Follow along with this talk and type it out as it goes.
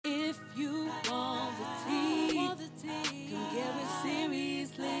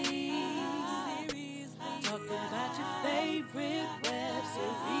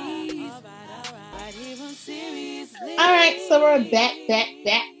So we're back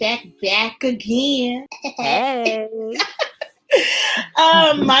again. Hey.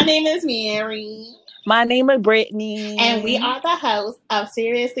 My name is Mary. My name is Brittany. And we are the hosts of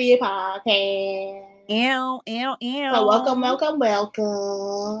Seriously Podcast. Ew. So welcome. How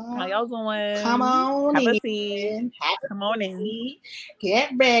y'all doing? Come on Have in. a seat. Come on in.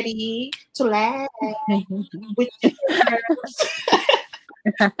 Get ready to laugh with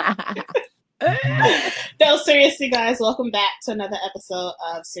No, seriously, guys, welcome back to another episode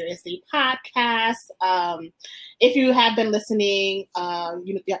of Seriously Podcast. If you have been listening,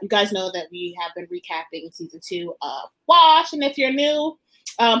 you guys know that we have been recapping season 2 of Wash, and if you're new,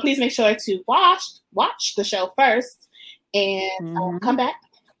 please make sure to watch the show first and come back.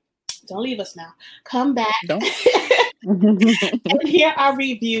 Don't leave us now. Come back. Don't. And hear our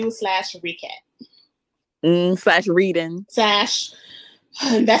review / recap. / reading. /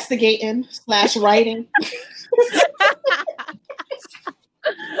 investigating / writing.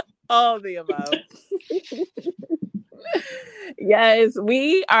 All the above. Yes,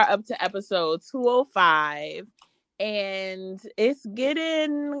 we are up to episode 205, and it's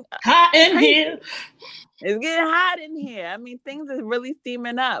getting hot in here. It's getting hot in here. I mean, things are really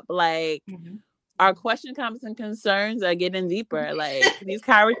steaming up. Like, our question, comments, and concerns are getting deeper. Like, these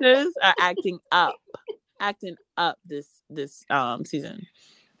characters are acting up this season.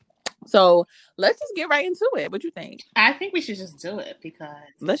 So let's just get right into it. What you think? I think we should just do it because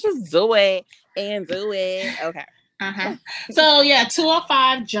let's just do it and do it. Okay. So yeah,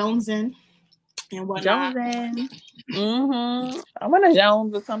 205 Jonesing and whatnot. Jonesing. I want to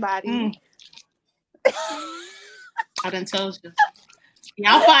Jones with somebody. I done told you.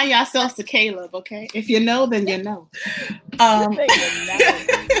 Y'all find yourselves to Caleb, okay? If you know, then you know. All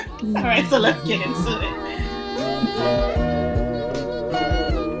right, so let's get into it.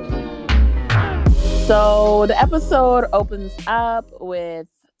 So the episode opens up with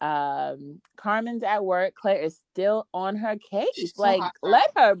Carmen's at work. Claire is still on her case. So like,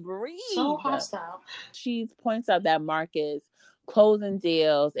 let her breathe. So hostile. She points out that Mark is closing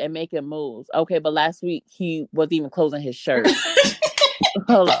deals and making moves. Okay, but last week he wasn't even closing his shirt.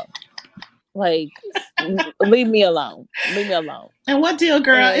 Hold on. Like, leave me alone. And what deal,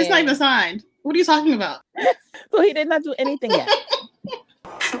 girl? It's not even signed. What are you talking about? So he did not do anything yet.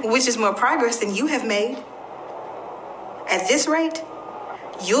 Which is more progress than you have made. At this rate,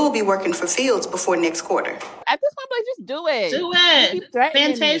 you'll be working for Fields before next quarter. At this point, like, just do it. Do it.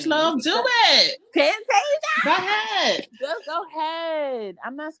 Fantasia, love, do it. Fantasia. Go ahead. Just go ahead.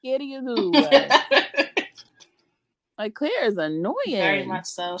 I'm not scared of you. Like, Claire is annoying. Very much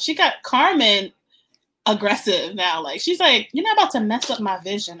so. She got Carmen aggressive now. Like, she's like, you're not about to mess up my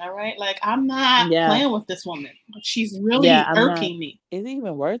vision, all right? Like, I'm not playing with this woman. She's really irking me. Is it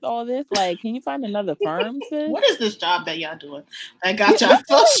even worth all this? Like, can you find another firm, sis? What is this job that y'all doing? I got y'all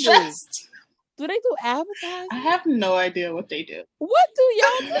so stressed. Do they do advertising? I have no idea what they do. What do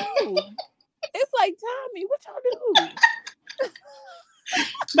y'all do? It's like, Tommy, what y'all do?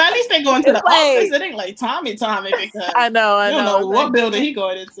 But at least they go into the office. It ain't like Tommy because I know. You don't know what building he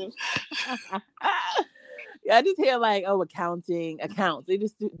going into. I just hear like, accounts. They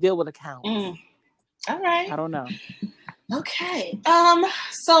just deal with accounts. All right. I don't know. Okay.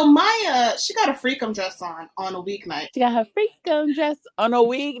 So Maya, she got a freakum dress on a weeknight. She got her freakum dress on a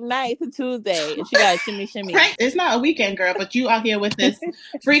weeknight to Tuesday, and she got a shimmy. Right? It's not a weekend, girl, but you out here with this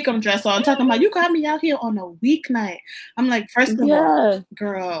freakum dress on, talking about you got me out here on a weeknight. I'm like, first of all,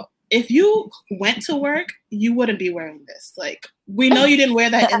 girl, if you went to work, you wouldn't be wearing this. Like, we know you didn't wear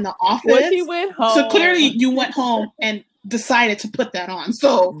that in the office. Well, she went home. So clearly, you went home and decided to put that on.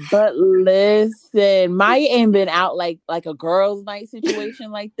 So, but listen, Maya ain't been out like a girls' night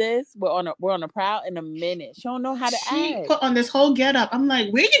situation like this. We're on a prowl in a minute. She don't know how to act. She put on this whole getup. I'm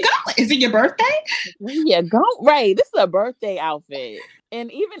like, where you going? Is it your birthday? Yeah, go right. This is a birthday outfit. And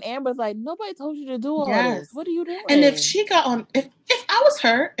even Amber's like, nobody told you to do all this. What are you doing? And if she got on, if I was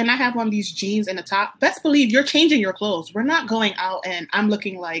her and I have on these jeans and a top, best believe you're changing your clothes. We're not going out and I'm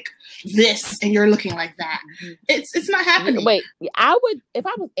looking like this and you're looking like that. It's not happening. Wait, I would, if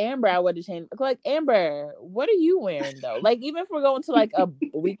I was Amber, I would have changed. Like, Amber, what are you wearing though? Like, even if we're going to like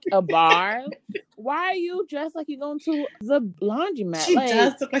a bar, why are you dressed like you're going to the laundromat? She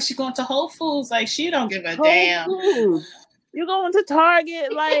does look like she's going to Whole Foods. Like, she don't give a damn. Foods. You're going to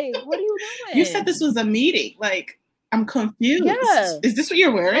Target. Like, what are you doing? You said this was a meeting. Like, I'm confused. Yeah. Is this what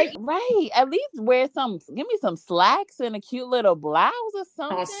you're wearing? Like, right. At least wear give me some slacks and a cute little blouse or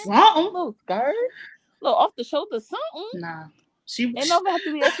something. Or something. A little skirt. A little off the shoulder something. Nah. It don't have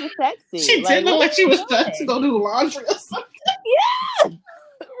to be extra sexy. She did look like she was trying to go do laundry or something. Yeah.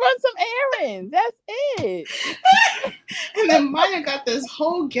 run some errands. That's it. And then Maya got this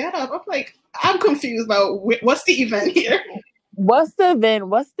whole getup. I'm like, I'm confused about what's the event here. What's the event?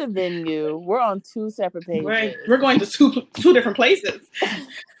 What's the venue? We're on two separate pages. We're going to two different places.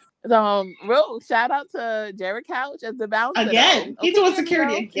 Real shout out to Jared Couch as the bouncer. Again, he's doing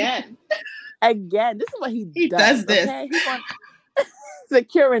security again. Again, this is what he does. This. Okay? He's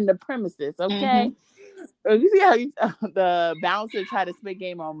securing the premises. Okay. You see how the bouncer tried to spit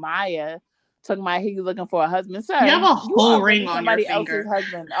game on Maya, talking about he was looking for a husband. Sir, you have a whole ring on your finger. Else's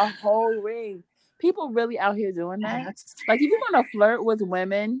husband, a whole ring. People really out here doing that. Like, if you're gonna flirt with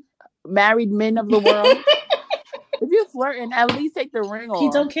women, married men of the world, if you're flirting, at least take the ring off. He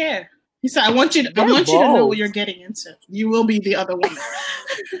don't care. He said, "I want you to know what you're getting into. You will be the other woman."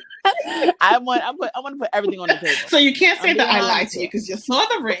 I want to put everything on the table. So you can't say that I lied to you because you saw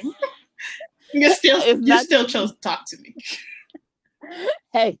the ring. You still chose to talk to me.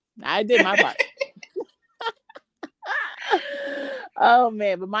 Hey, I did my part. Oh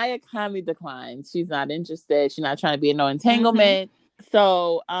man, but Maya kindly declined. She's not interested. She's not trying to be in no entanglement.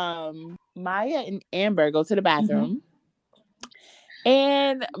 So Maya and Amber go to the bathroom.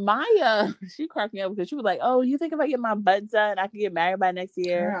 And Maya, she cracked me up because she was like, "Oh, you think if I get my butt done, I can get married by next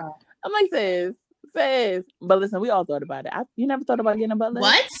year?" Girl. I'm like, sis. But listen, we all thought about it. You never thought about getting a butt lift?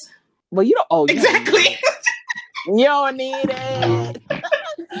 What? Well, you don't. Oh, you exactly. You don't need it.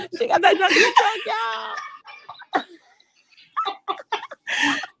 She got that junkie truck, y'all.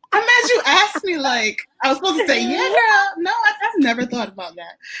 I'm mad you asked me. Like, I was supposed to say, "Yeah, girl." No, I've never thought about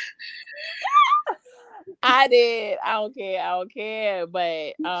that. I did. I don't care.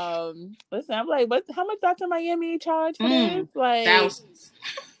 But listen, I'm like, but how much Dr. Miami charge for this? Like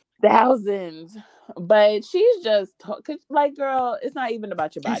thousands. But she's just like, girl, it's not even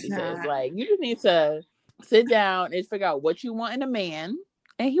about your body, sis. Like, you just need to sit down and figure out what you want in a man,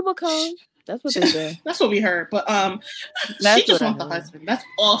 and he will come. That's what they say. That's what we heard. But she just wants the husband. That's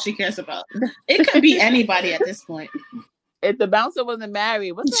all she cares about. It could be anybody at this point. If the bouncer wasn't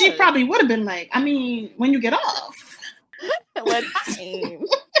married, she probably would have been like, I mean, when you get off. What time?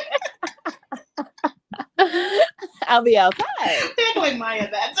 I'll be outside. They're like, Maya,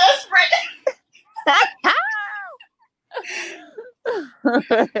 that's desperate.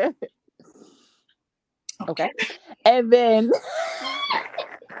 Okay. And then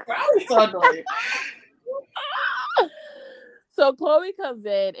so annoying. So Chloe comes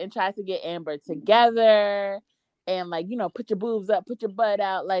in and tries to get Amber together. And like, put your boobs up, put your butt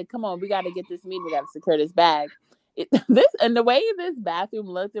out. Like, come on, we got to get this meeting. We got to secure this bag. And the way this bathroom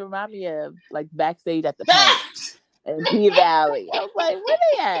looked, it reminded me of like backstage at the Punch in P-Valley. I was like, where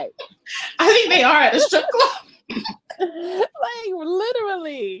they at? I think they are at a strip club. Like,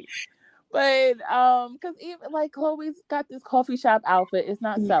 literally. But because even like Chloe's got this coffee shop outfit, it's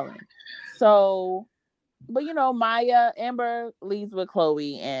not selling. So, but Amber leaves with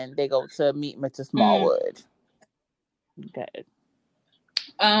Chloe and they go to meet Mr. Smallwood. Okay.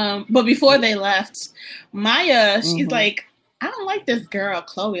 But before they left, Maya, she's like, I don't like this girl,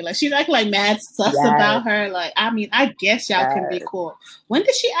 Chloe. Like, she's like mad sus about her. Like, I mean, I guess y'all can be cool. When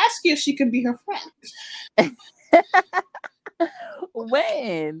did she ask you if she can be her friend?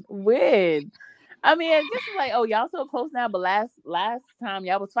 When? I mean, I guess it's like, oh, y'all so close now, but last time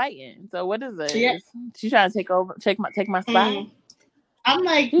y'all was fighting. So what is it? Yeah. She trying to take my spot? I'm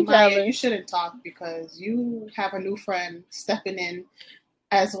like, Maya, you shouldn't talk because you have a new friend stepping in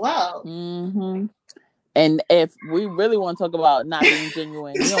as well. Mm-hmm. And if we really want to talk about not being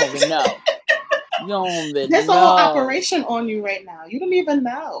genuine, you don't even know. You don't even know. There's a whole operation on you right now. You don't even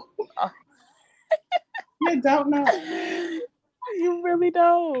know. You don't know. You really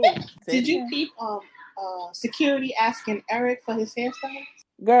don't. Did you peep security asking Eric for his hairstyle?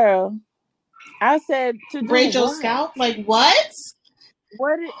 Girl, I said to braid your scalp. Like what?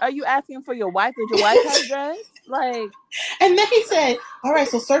 What are you asking for your wife? Did your wife have dress? Like, and then he said, "All right,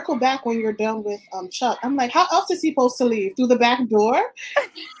 so circle back when you're done with Chuck." I'm like, how else is he supposed to leave? Through the back door?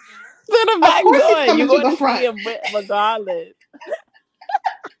 Through the back door. You're going to the front, regardless.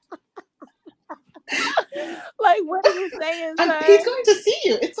 Like, what are you saying, sir? He's going to see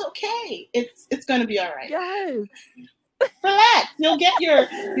you. It's okay. It's going to be all right. Yes. Relax. You'll get your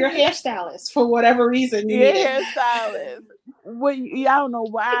hairstylist for whatever reason you need it. Hairstylist. Well, I don't know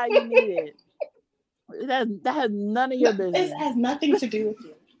why you need it. That has none of your business. It has nothing to do with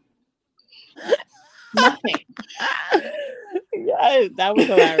you. Nothing. Yes, that was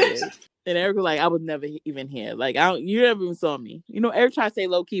hilarious. And Eric was like, I was never even here. Like, you never even saw me. Eric tried to stay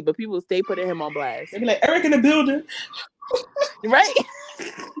low key, but people stay putting him on blast. They be like, Eric in the building. Right?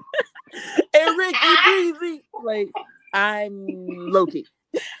 Eric, easy. Like, I'm low key.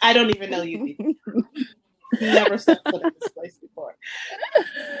 I don't even know you. Never stepped foot in this place before.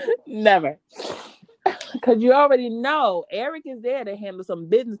 Never. Because you already know Eric is there to handle some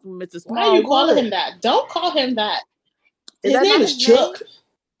business with Mr. Smallwood. Why are you calling him that? Don't call him that. Is His that name not is his Chuck.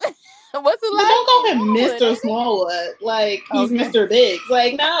 name? What's the last Don't call him Smallwood, Mr. Smallwood. Like, he's Okay. Mr. Biggs.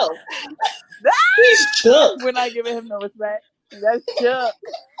 Like, no. He's Chuck. We're not giving him no respect. That's Chuck.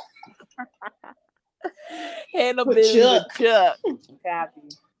 Handle With business Chuck. with Chuck.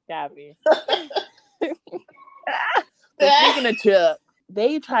 Copy. But speaking of Chuck,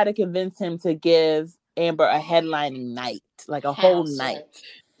 they try to convince him to give Amber a headlining night, like a whole night.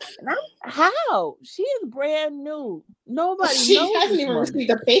 How? She is brand new. Nobody knows. She hasn't even woman.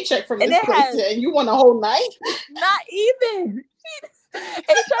 received a paycheck from this place, and you want a whole night? Not even.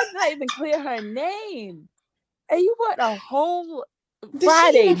 HR not even clear her name, and you want a whole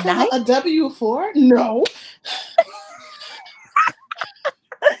Friday night? A W-4? No.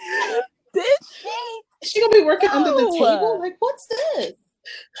 Did she? She gonna be working under the table? Like, what's this?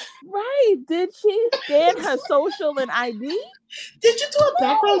 Right. Did she scan her social and ID? Did you do a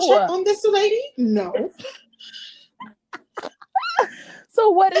background check on this lady? No. So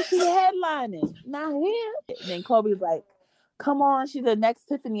what is she headlining? Not here. And then Kobe's like, come on, she's the next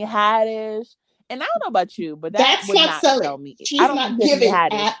Tiffany Haddish. And I don't know about you, but that's would not sell me. She's not giving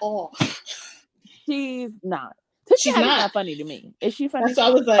at all. She's not. She's not funny to me. Is she funny? That's why I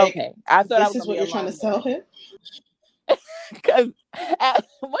was like, okay. I thought this is what you're trying to sell him? Because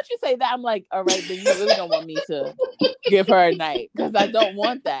once you say that, I'm like, all right, then you really don't want me to give her a night because I don't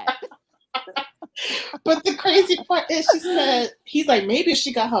want that. But the crazy part is she said, he's like, maybe if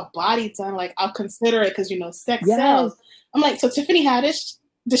she got her body done, like, I'll consider it because, you know, sex sells. I'm like, so Tiffany Haddish,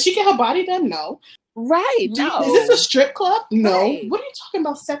 did she get her body done? No. Right. No. Is this a strip club? No. Right. What are you talking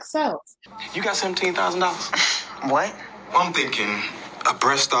about? Sex sells. You got $17,000. What? I'm thinking a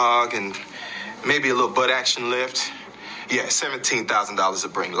breast dog and maybe a little butt action lift. Yeah, $17,000 to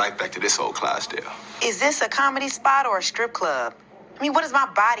bring life back to this old Clydesdale. Is this a comedy spot or a strip club? I mean, what does my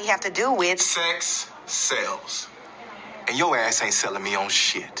body have to do with sex sells? And your ass ain't selling me on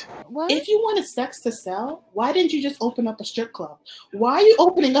shit. What? If you wanted sex to sell, why didn't you just open up a strip club? Why are you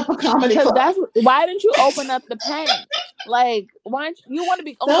opening up a comedy club? Why didn't you open up the Pink? Like, why you want to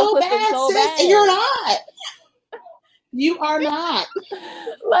be so bad, and you're not. You are not.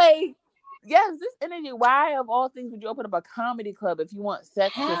 Like, yes, this energy. Why, of all things, would you open up a comedy club if you want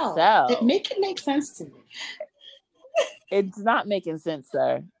sex to sell? It make sense to me. It's not making sense,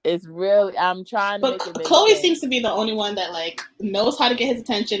 sir. It's really. I'm trying to make it make Chloe sense. seems to be the only one that like knows how to get his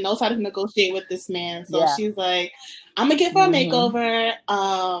attention, knows how to negotiate with this man. So she's like, "I'm gonna give her a makeover."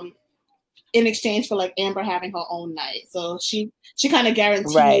 In exchange for like Amber having her own night. So she kind of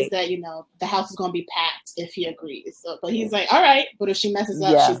guarantees that, you know, the house is going to be packed if he agrees. So, but he's like, all right, but if she messes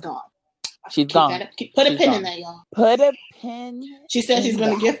up, she's gone. She's gone. Put a pin in that, y'all. Put a pin. She said she's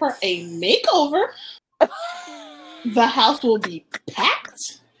going to give her a makeover. The house will be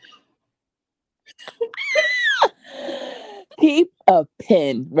packed. Keep a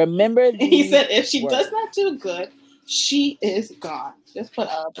pin. Remember he said if she does not do good, she is gone. Just put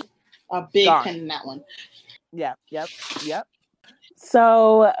a big pin in that one. Yep.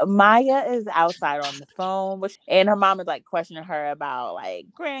 So Maya is outside on the phone, and her mom is like questioning her about like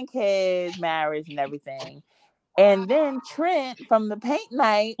grandkids, marriage, and everything. And then Trent from the paint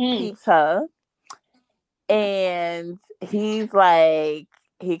night peeps her, and he's like,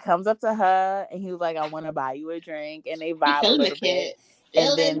 he comes up to her and he was like, "I want to buy you a drink," and they vibe a little bit.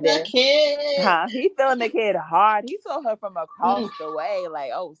 And then the kid. He feeling the kid hard. He saw her from across the way,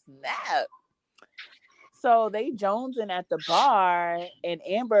 like, oh snap. So they jonesing at the bar, and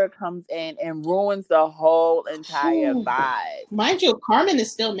Amber comes in and ruins the whole entire vibe. Mind you, Carmen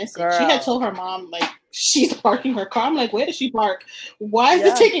is still missing. Girl. She had told her mom, like, she's parking her car. I'm like, where did she park? Why is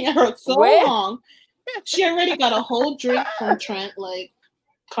it taking her so long? She already got a whole drink from Trent. Like,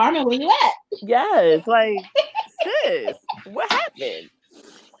 Carmen, where you at? Yes, like, sis, what happened?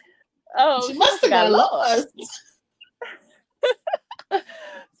 Oh, she must have got lost.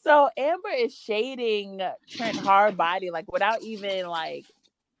 So Amber is shading Trent hard body, like without even like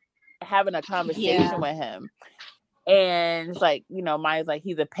having a conversation with him. And it's like, you know, Maya's like,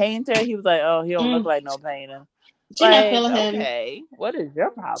 he's a painter. He was like, oh, he don't look like no painter. She like, not feeling him. Okay, what is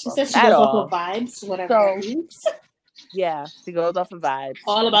your problem? She said she goes off of vibes, whatever that means. Yeah, she goes off of vibes.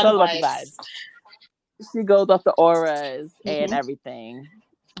 All about the vibes. She goes off the auras and everything.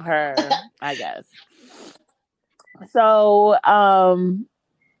 Her, I guess. So, and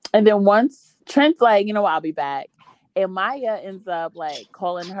then once Trent's like, you know what, I'll be back. And Maya ends up like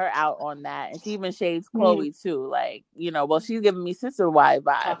calling her out on that, and she even shades Chloe too. Like, well, she's giving me sister wife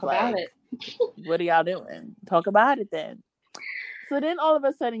vibes. Talk about it. What are y'all doing? Talk about it then. So then all of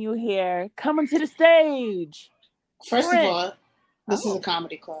a sudden you hear coming to the stage. First of all, this is a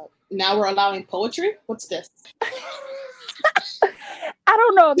comedy club. Now we're allowing poetry? What's this? I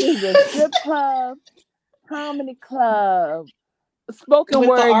don't know if this is a strip club, comedy club, spoken with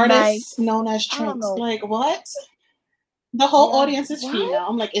word the night. artist known as Trent. Like, what? The whole audience is female.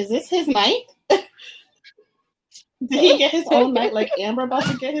 I'm like, is this his night? Did he get his own night like Amber about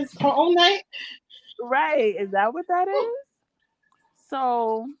to get her own night? Right. Is that what that is?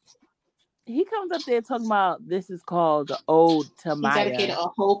 So he comes up there talking about this is called the Ode to Maya. He dedicated a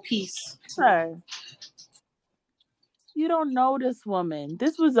whole piece. Sir, you don't know this woman.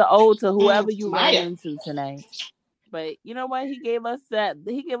 This was an ode to whoever you ran into tonight. But you know what? He gave us that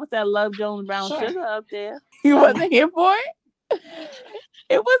Love Jones Brown sugar up there. You wasn't here for it?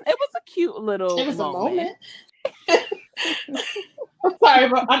 It was a cute little moment. I'm sorry,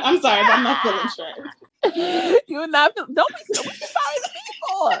 bro. I'm sorry, but I'm not feeling straight. You're not. Don't be so. What you sorry to me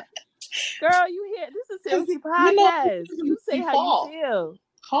for? Girl, you hear? This is Seriously Podcast. You say how you feel.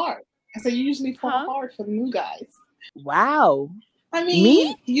 Hard. I said you usually fall hard for the new guys. Wow. I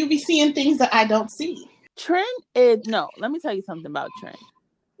mean, you be seeing things that I don't see. Trent is let me tell you something about Trent.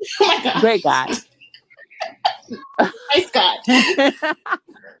 Oh my God. Great guy. Nice guy.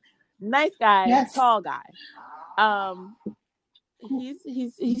 Nice guy. Yes. Tall guy.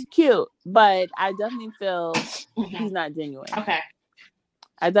 He's cute, but I definitely feel he's not genuine. Okay.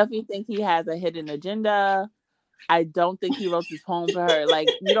 I definitely think he has a hidden agenda. I don't think he wrote this poem for her. Like,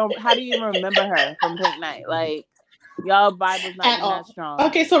 how do you even remember her from Pink Night? Like, y'all Bible's not even that strong.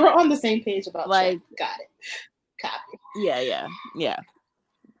 Okay, so we're on the same page about like, got it. Copy. Yeah.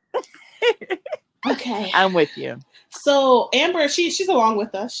 Okay. I'm with you. So Amber, she's along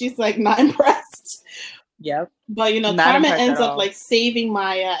with us. She's like not impressed. Yep. But Carmen ends up like saving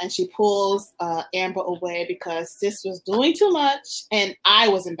Maya, and she pulls Amber away because sis was doing too much, and I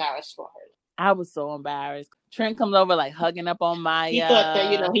was embarrassed for her. I was so embarrassed. Trent comes over like hugging up on Maya. He thought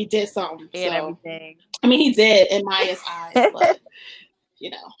that he did something and everything. I mean, he did in Maya's eyes, but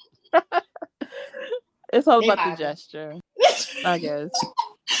it's all about the gesture, I guess.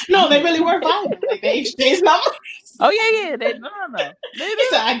 No, they really were vibing. Like they exchanged numbers. Oh yeah. They no.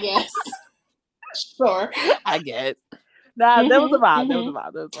 I guess. Sure. I guess. Nah, there was a vibe. There was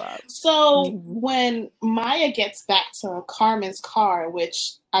a vibe. So when Maya gets back to Carmen's car,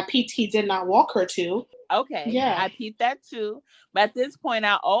 which I peeped he did not walk her to. Okay. Yeah. I peeped that too. But at this point,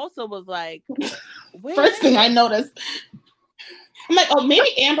 I also was like, first thing I noticed, I'm like, oh, maybe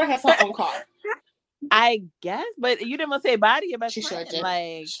Amber has her own car. I guess, but you didn't want to say bye to your best friend. Sure did.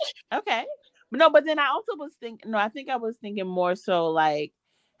 Like, okay. But then I also was thinking, I think I was thinking more so like,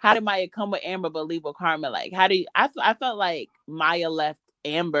 how did Maya come with Amber but leave with Carmen? Like, I felt like Maya left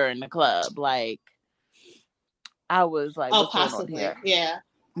Amber in the club. Like, I was like, what's possibly. Going on here? Yeah.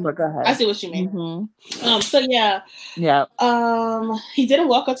 But go ahead. I see what you mean. Mm-hmm. So yeah. Yeah. He didn't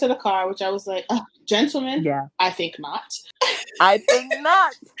walk up to the car, which I was like, gentleman. Yeah. I think not. I think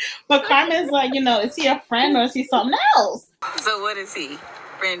not. But Carmen's like, is he a friend or is he something else? So what is he?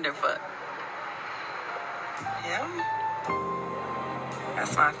 Friend or fuck? Yeah.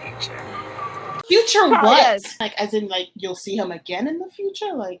 That's my future. Future what? Yes. Like, as in, like, you'll see him again in the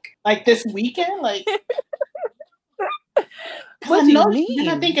future? Like this weekend? Like, what do you mean? You're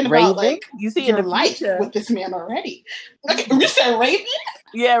not thinking Raven? about, like, you see your life with this man already. Okay, you said Raven?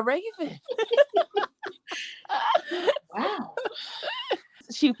 Yeah, Raven. Wow.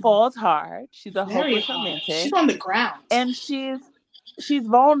 She falls hard. She's a hopeless romantic. She's on the ground. And she's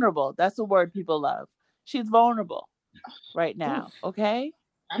vulnerable. That's the word people love. She's vulnerable right now. Okay?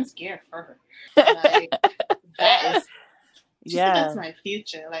 I'm scared for her. Like, that's my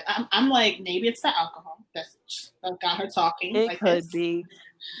future. Like, I'm like, maybe it's the alcohol that's got her talking. It like could be.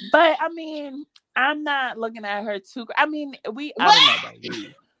 But I mean, I'm not looking at her too. I mean, I don't know about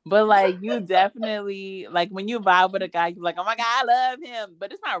you. But like, you definitely, like, when you vibe with a guy, you're like, oh my God, I love him.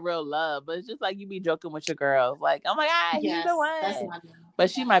 But it's not real love. But it's just like you be joking with your girls. Like, oh my God, he's the one. That's not but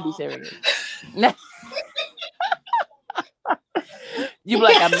she might be serious. You be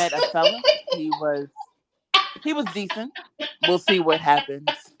like, I met a fella. He was decent. We'll see what happens.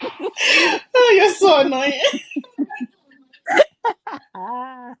 Oh, you're so annoying.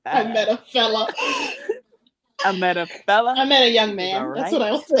 I met a fella. I met a young man. Right. That's what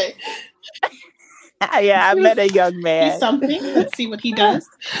I will say. Yeah, I met a young man. He's something. Let's see what he does.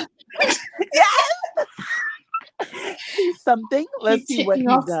 Yes. He's something. Let's see what he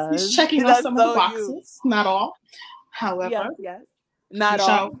does. He's checking off some of the boxes. Not all. However, yes. Not we all,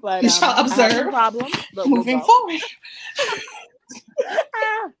 shall, but we shall I have observe some problems. But moving we'll go. forward.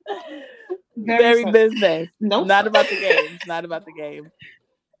 Very funny. business. Nope. Not about the games. Not about the game.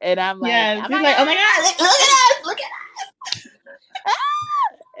 And I'm like, yeah, she's like, oh my God, look at us.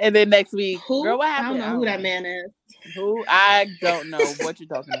 And then next week, Who? girl, what I happened? don't know who that man is. Who? I don't know what you're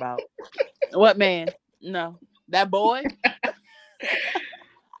talking about. What man? No. That boy?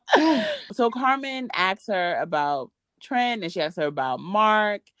 So Carmen asks her about Trent, and she asks her about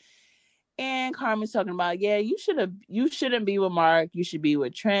Mark. And Carmen's talking about, yeah, you shouldn't be with Mark. You should be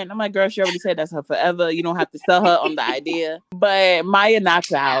with Trent. I'm like, girl, she already said that's her forever. You don't have to sell her on the idea. But Maya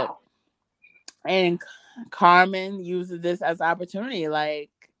knocks out. And Carmen uses this as an opportunity.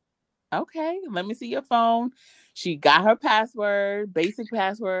 Like, okay, let me see your phone. She got her password, basic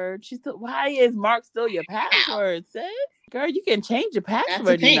password. She said, why is Mark still your password, sis? Girl, you can change your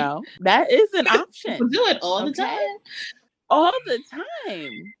password, you know. That is an option. People do it all the time. All the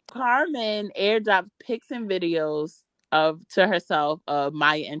time. Carmen airdropped pics and videos to herself of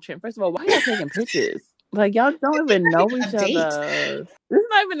Maya and Trent. First of all, why y'all taking pictures? Like, y'all don't even know each other. This is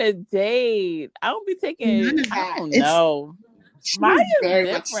not even a date. I don't be taking, I don't know. Maya's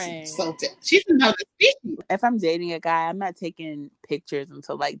different. So she's another species. If I'm dating a guy, I'm not taking pictures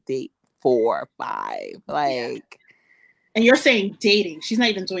until like date 4 or 5. Like, and you're saying dating. She's not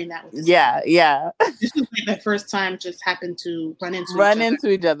even doing that with this guy. Yeah. This was like the first time just happened to run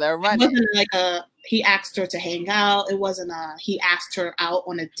into each other. It wasn't like he asked her to hang out. It wasn't he asked her out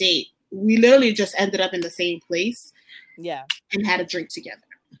on a date. We literally just ended up in the same place. Yeah. And had a drink together.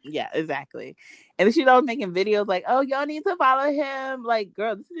 Yeah, exactly. And then she's always making videos like, oh, y'all need to follow him. Like,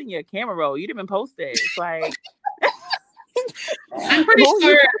 girl, this is in your camera roll. You didn't even post it. It's like, I'm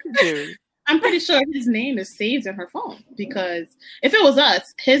pretty sure his name is saved in her phone, because if it was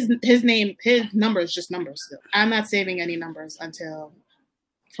us, his number is just numbers still. I'm not saving any numbers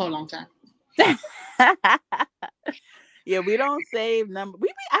for a long time. Yeah, we don't save numbers.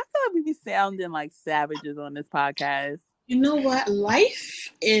 I feel like we be sounding like savages on this podcast. You know what?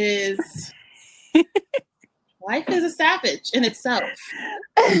 Life is a savage in itself.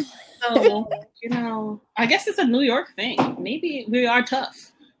 So, I guess it's a New York thing. Maybe we are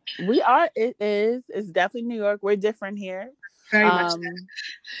tough. We are. It is. It's definitely New York. We're different here. Very much.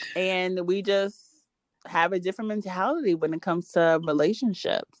 And we just have a different mentality when it comes to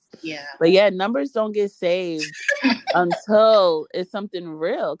relationships. Yeah. But yeah, numbers don't get saved until it's something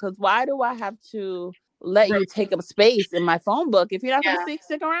real. Because why do I have to let you take up space in my phone book if you're not going to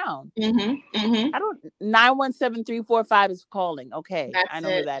stick around? I don't. 917-345 is calling. Okay, I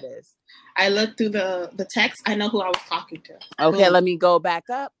know who that is. I looked through the text. I know who I was talking to. Okay, let me go back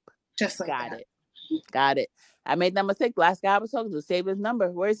up. Just like that. Got it. I made that mistake. Last guy I was talking to saved his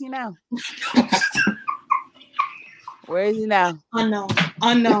number. Where is he now? Where is he now? Unknown.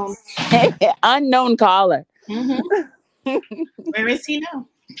 Unknown caller. Where is he now?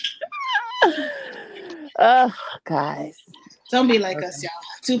 Oh, guys. Don't be like us,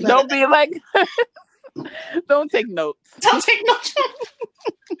 y'all. Don't be like. Don't take notes. Don't take notes.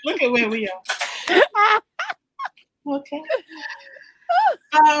 Look at where we are. Okay.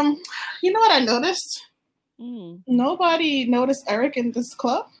 You know what I noticed? Nobody noticed Eric in this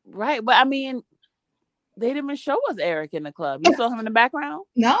club. Right, but I mean, they didn't even show us Eric in the club. You saw him in the background?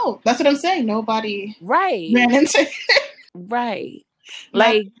 No, that's what I'm saying. Nobody ran into it. Right.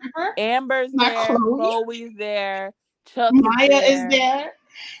 Like Amber's there, Chloe's there, Chuck Maya is there.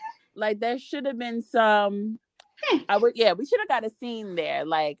 Like there should have been some. We should have got a scene there.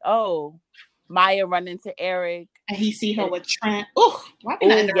 Like, oh, Maya run into Eric and he see her with Trent. Oh,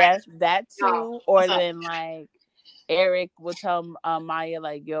 yes, that too. Or then like Eric will tell Maya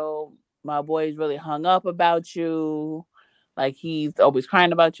like, yo, my boy's really hung up about you. Like he's always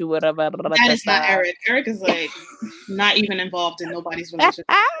crying about you, whatever. That is not Eric. Eric is like not even involved in nobody's relationship.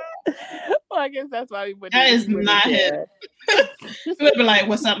 Well, I guess that's why we put that is not him. We would be like,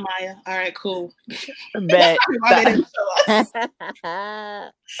 "What's up, Maya? All right, cool." Bet. Why they didn't show us.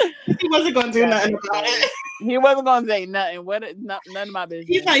 He wasn't going to do nothing about it. He wasn't going to say nothing. None of my business.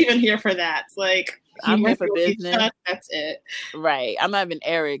 He's not even here for that. It's like I'm here for business. That's it. Right. I'm not even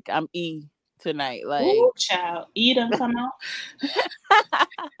Eric. I'm E tonight. Like, ooh, child, E done come out.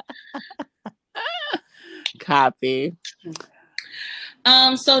 Copy.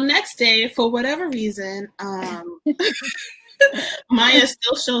 So next day, for whatever reason, Maya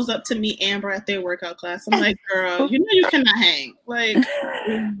still shows up to meet Amber at their workout class. I'm like, girl, you know you cannot hang. Like,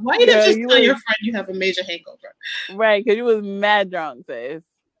 why you didn't just tell your friend you have a major hangover? Right, because you was mad drunk, sis.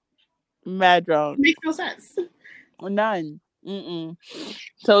 Mad drunk. Makes no sense. None.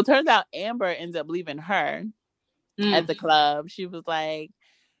 So it turns out Amber ends up leaving her at the club. She was like,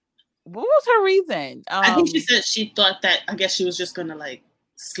 what was her reason? I think she said she thought that, I guess she was just going to like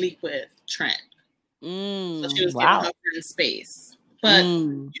sleep with Trent. So she was giving her friend space. But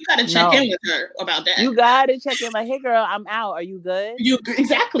you got to check in with her about that. You got to check in like, hey girl, I'm out. Are you good?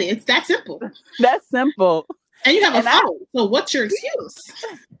 Exactly. It's that simple. That's simple. And you have a phone. So what's your excuse?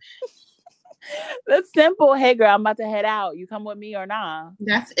 That's simple. Hey girl, I'm about to head out. You come with me or nah?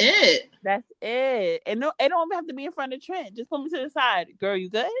 That's it. That's it. And no, it don't have to be in front of Trent. Just put me to the side. Girl, you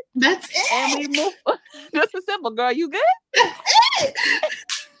good? That's it. And we move. Just a simple. Girl, you good? That's it.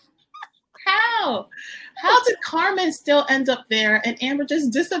 How did Carmen still end up there and Amber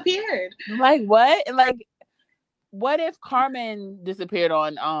just disappeared? Like what? Like, what if Carmen disappeared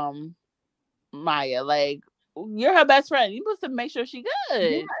on Maya? Like, you're her best friend. You're supposed to make sure she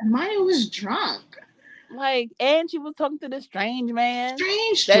good. Yeah, Maya was drunk. Like, and she was talking to this strange man.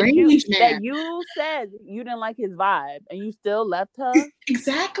 Strange man. That you said you didn't like his vibe, and you still left her.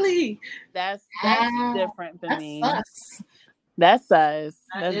 Exactly. That's different for me. Sus. That's sus.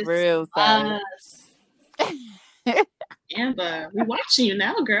 That's real sus. Amber, we're watching you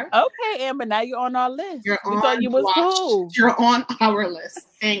now, girl. Okay, Amber, now you're on our list. We thought you was cool. You're on our list.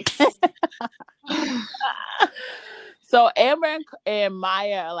 Thanks. So Amber and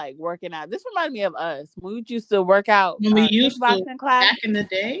Maya are like working out. This reminds me of us. We used to work out when we used kickboxing to class back in the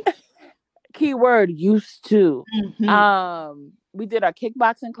day. Keyword used to. Mm-hmm. We did our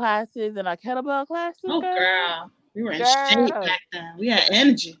kickboxing classes and our kettlebell classes. Oh, girl. We were in shape back then. We had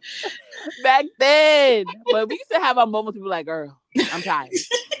energy. Back then. But we used to have our moments to be like, girl, I'm tired.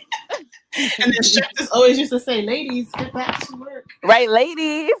 And the instructors always used to say, ladies, get back to work. Right,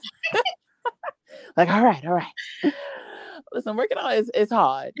 ladies. Like, all right. Listen, working out is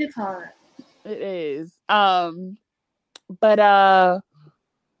hard. It's hard. It is. So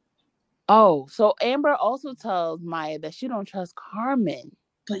Amber also tells Maya that she don't trust Carmen.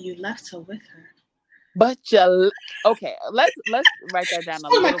 But you left her with her. But okay, let's write that down a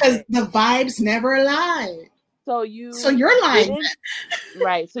little bit. Because the vibes never lie. So you're lying.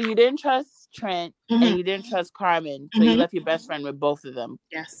 Right. So you didn't trust Trent and you didn't trust Carmen. So you left your best friend with both of them.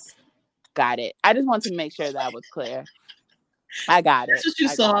 Yes. Got it. I just want to make sure that was clear. I got it. That's what you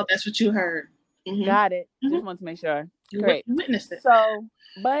saw. That's what you heard. Mm-hmm. Got it. Just want to make sure. Great. You witnessed it. So,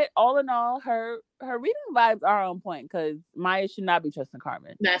 but all in all, her reading vibes are on point because Maya should not be trusting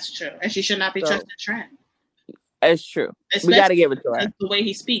Carmen. That's true. And she should not be trusting Trent. It's true. We got to give it to her. The way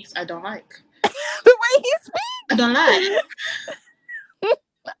he speaks, I don't like. The way he speaks? I don't like.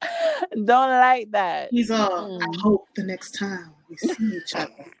 Don't like that. He's all, I hope the next time we see each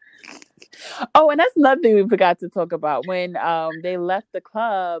other. Oh, and that's another thing we forgot to talk about. When they left the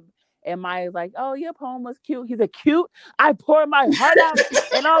club and Maya's like, oh, your poem was cute. He's like, cute? I pour my heart out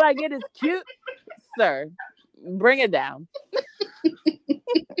and all I get is cute. Sir, bring it down.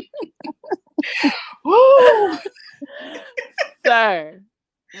 Sir,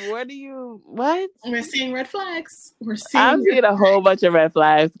 what? We're seeing red flags. I'm seeing a whole bunch of red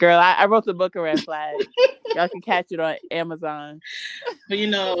flags, girl. I wrote the book of red flags. Y'all can catch it on Amazon. But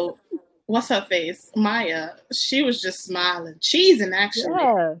what's her face? Maya, she was just smiling, cheesing actually.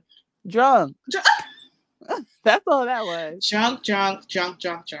 Yeah. Drunk. That's all that was. Drunk.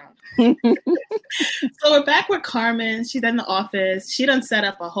 So we're back with Carmen. She's in the office. She done set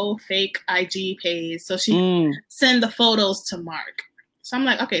up a whole fake IG page. So she send the photos to Mark. So I'm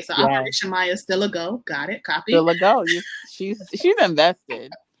like, okay, so Operation Maya still a go. Got it. Copy. Still a go. She's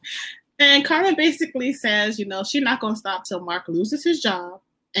invested. And Carmen basically says, she's not going to stop till Mark loses his job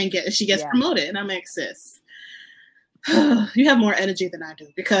and she gets promoted. And I'm like, sis, you have more energy than I do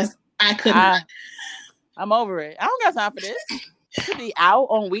because I could not. I'm over it. I don't got time for this. To be out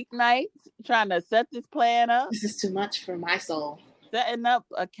on weeknights trying to set this plan up. This is too much for my soul. Setting up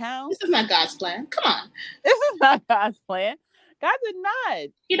accounts. This is not God's plan. Come on. This is not God's plan. God did not.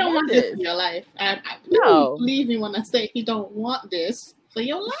 He don't want this in your life. I no. Believe me when I say he don't want this for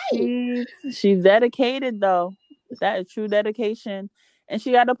your life. She's dedicated though. That is true dedication. And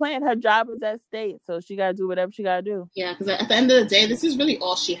she got a plan. Her job is at stake, so she got to do whatever she got to do. Yeah, because at the end of the day, this is really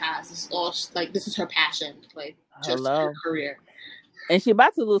all she has. This is her passion, just her career. And she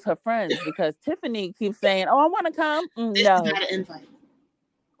about to lose her friends because Tiffany keeps saying, "Oh, I want to come." This no, is not an invite.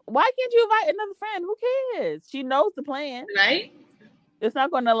 Why can't you invite another friend? Who cares? She knows the plan, right? It's not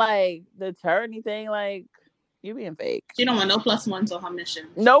going to deter anything. You being fake. She don't want no plus ones on her mission.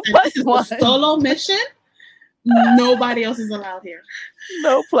 No plus one. Solo mission. Nobody else is allowed here.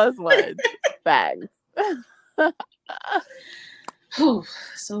 No plus one. Facts. So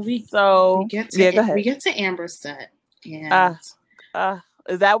we get to Amber's set. And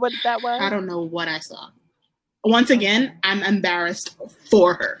is that what that was? I don't know what I saw. Once again, I'm embarrassed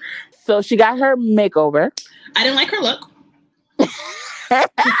for her. So she got her makeover. I didn't like her look.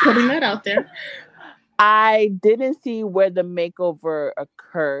 Just putting that out there. I didn't see where the makeover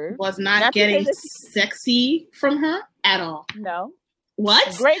occurred. Was not getting sexy from her at all. No.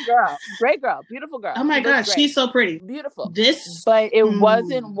 What? Great girl. Great girl. Beautiful girl. Oh my gosh, she's so pretty. Beautiful. But it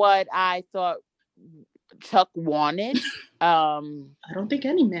wasn't what I thought Chuck wanted. I don't think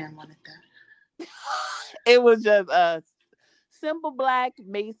any man wanted that. It was just a simple black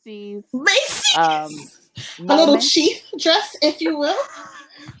Macy's. A little chic dress, if you will.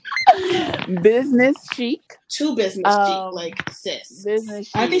 Business chic. Too business chic, like sis. Business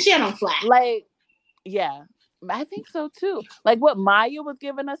chic. I think she had on flat. Like, yeah. I think so too. Like what Maya was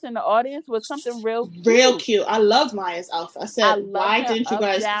giving us in the audience was something real cute. I loved Maya's outfit. I said, why didn't you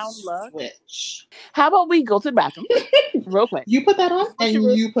guys switch? How about we go to the bathroom real quick? You put that on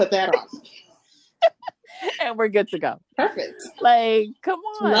and you put that on. And we're good to go. Perfect. Like, come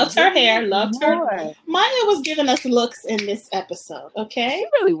on. Loved her hair. Loved her. Maya was giving us looks in this episode. Okay. She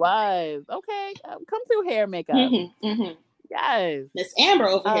really was. Okay. Come through hair makeup. Yes. Miss Amber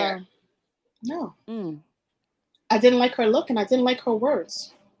over here. No. I didn't like her look and I didn't like her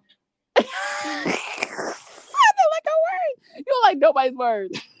words. I didn't like her words. You don't like nobody's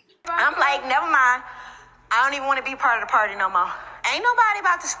words. I'm like, never mind. I don't even want to be part of the party no more. Ain't nobody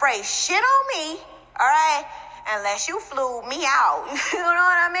about to spray shit on me, all right? Unless you flew me out. You know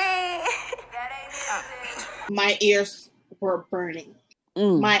what I mean? My ears were burning.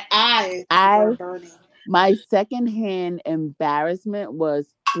 My eyes were burning. My secondhand embarrassment was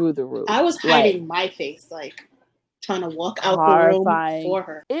through the roof. I was hiding my face, like trying to walk out the room for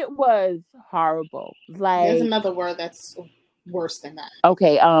her. It was horrible. Like, there's another word that's worse than that.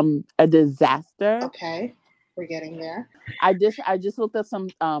 Okay, a disaster. Okay, we're getting there. I just looked up some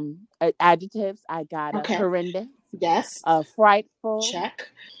adjectives. I got horrendous. Yes. Frightful. Check.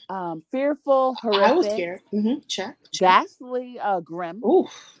 Fearful. Horrific. I was scared. Check. Ghastly. Grim. Ooh.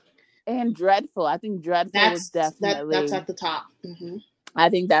 And dreadful. I think dreadful is definitely that's at the top. I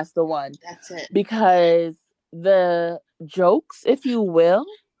think that's the one. That's it. Because the jokes, if you will,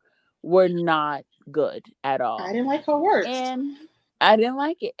 were not good at all. I didn't like her words. And I didn't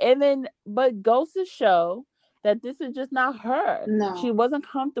like it. And then, but goes to show that this is just not her. No. She wasn't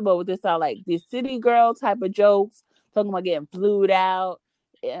comfortable with this, like these city girl type of jokes, talking about getting flued out,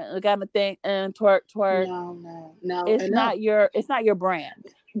 kind of thing, and twerk. No. It's not your brand.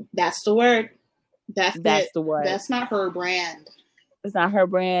 That's the word. That's the word. That's not her brand. It's not her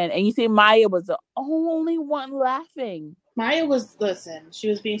brand. And you see, Maya was the only one laughing. Maya she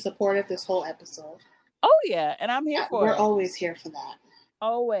was being supportive this whole episode. Oh, yeah. And I'm here for it. We're always here for that.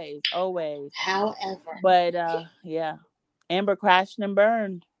 Always. However. But, yeah. Amber crashed and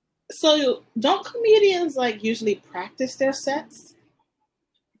burned. So, don't comedians, usually practice their sets?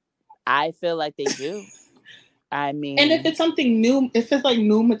 I feel like they do. I mean. And if it's something new, if it's,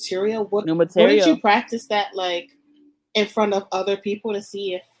 new material, wouldn't you practice that, in front of other people to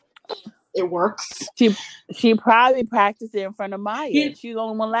see if it works? She probably practiced it in front of Maya. She's the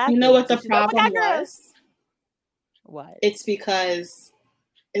only one laughing. You know what the problem was? What? It's because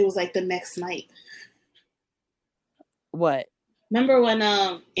it was the next night. What? Remember when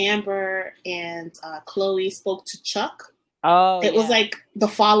Amber and Chloe spoke to Chuck? Oh, it was the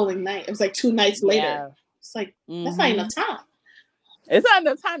following night. It was 2 nights later. Yeah. It's that's not enough time. It's not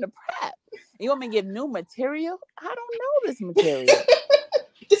enough time to prep. You want me to give new material? I don't know this material.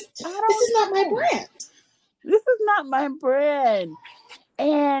 This is not my brand. This is not my brand.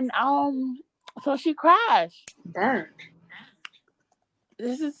 And so she crashed. Burned.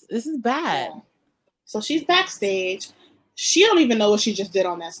 This is bad. Yeah. So she's backstage. She don't even know what she just did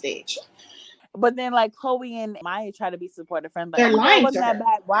on that stage. But then Chloe and Maya try to be supportive friends. They're lying wasn't to her. That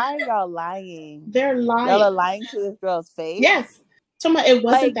bad. Why are y'all lying? They're lying. Y'all are lying to this girl's face? Yes. It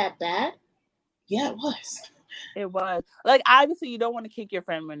wasn't that bad. Yeah, it was. It was. Obviously, you don't want to kick your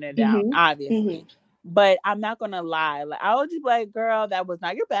friend when they're down, obviously. But I'm not going to lie. I would just be like, girl, that was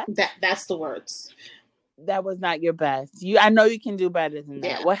not your best. That's the words. That was not your best. I know you can do better than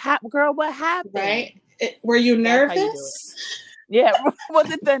that. What happened? Girl, what happened? Right? Were you nervous? Yeah. Was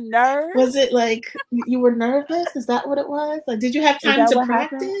it the nerves? Was it you were nervous? Is that what it was? Did you have time to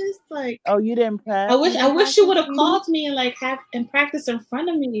practice? Oh, you didn't practice? I wish you would have called me and practice in front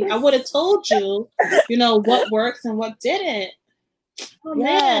of me. I would have told you, what works and what didn't. Oh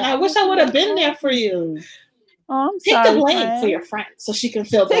man, I wish I would have been there for you. Oh, I'm Take sorry, the blame friend. for your friend so she can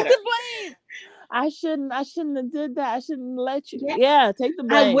feel better. Take the blame. I shouldn't have did that. I shouldn't let you. Yeah, take the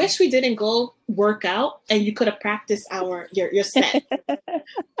blame. I wish we didn't go work out and you could have practiced your set.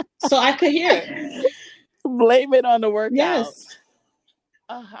 So I could hear it. Blame it on the workout. Yes.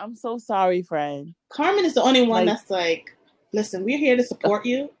 I'm so sorry, friend. Carmen is the only one Like- that's like, listen, we're here to support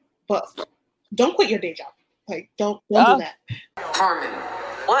you, but don't quit your day job. Like, don't do that. Carmen.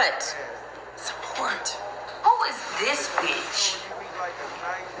 What? Support. Who is this bitch?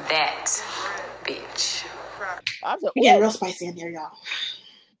 That bitch. I said, We're getting "Ooh." real spicy in here, y'all.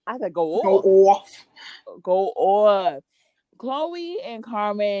 I said, go Go off. off. Go off. Chloe and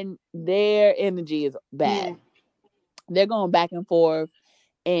Carmen, their energy is bad. They're going back and forth,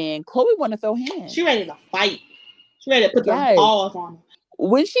 and Chloe want to throw hands. She ready to fight. She ready to put the Yes. balls on her.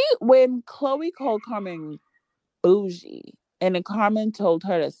 When Chloe called Carmen bougie, and then Carmen told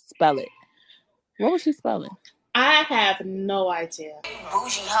her to spell it, what was she spelling? I have no idea.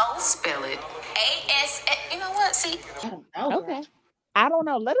 Bougie hoe. Spell it. A-S. You know what? See? I don't know. Okay. Girl. I don't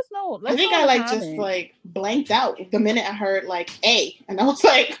know. Let us know. I think I just like blanked out the minute I heard like A, and I was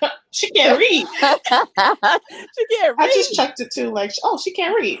like, she can't read. She can't read. I just chucked it to like, oh, she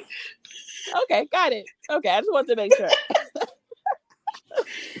can't read. Okay, got it. Okay, I just wanted to make sure.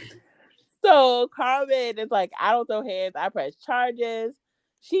 So Carmen is like, I don't throw hands, I press charges.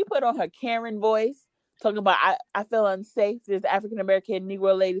 She put on her Karen voice, talking about I feel unsafe. This African American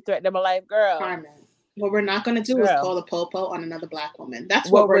Negro lady threatening my life, girl. Carmen, what we're not going to do is call a popo on another Black woman.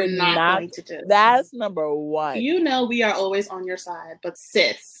 That's What what we're not going to do. That's number one. You know we are always on your side, but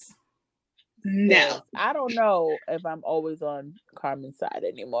sis, no. Yes, I don't know if I'm always on Carmen's side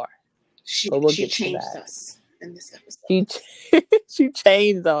anymore. She changed us in this episode. She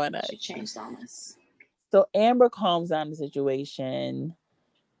changed on us. She changed on us. So Amber calms down the situation.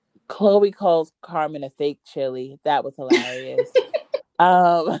 Chloe calls Carmen a fake chili. That was hilarious.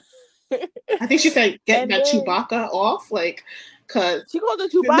 I think she said, "Get that then, Chewbacca off," like, cause she called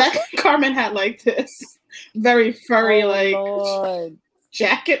it Chewbacca. Carmen had like this very furry Lord.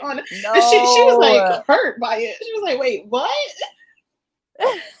 jacket on it. No. And she was like hurt by it. She was like, "Wait, what?"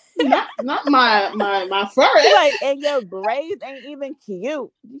 not my fur. Like, and your braids ain't even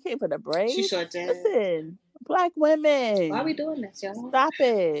cute. You can't put a braid. She sure did. Listen, Black women. Why are we doing this, y'all? Stop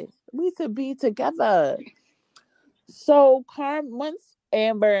it. We to be together. So once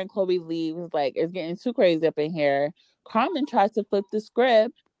Amber and Chloe leave, it's getting too crazy up in here. Carmen tries to flip the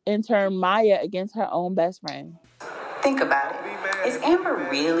script and turn Maya against her own best friend. Think about it. Is Amber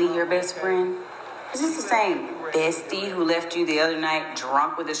really your best friend? Is this the same bestie who left you the other night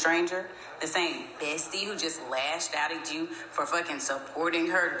drunk with a stranger? The same bestie who just lashed out at you for fucking supporting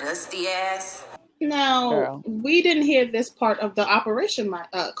her dusty ass? No, Girl. We didn't hear this part of the operation,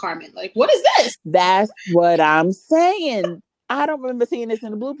 Carmen. Like, what is this? That's what I'm saying. I don't remember seeing this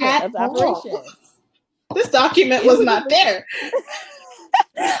in the blueprint of the operation. This document was not there.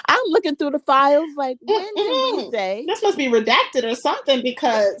 I'm looking through the files like, when did we say? This must be redacted or something,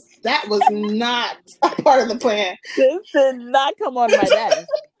 because that was not a part of the plan. This did not come on my desk.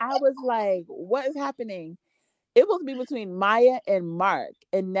 I was like, what is happening? It was be between Maya and Mark.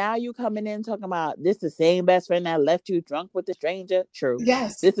 And now you coming in talking about this the same best friend that left you drunk with a stranger? True.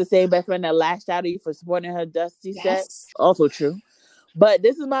 Yes. This the same best friend that lashed out at you for supporting her dusty set? Yes. Also true. But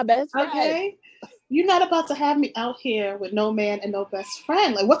this is my best friend. Okay. You're not about to have me out here with no man and no best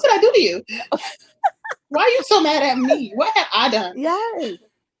friend. Like, what did I do to you? Why are you so mad at me? What have I done? Yes.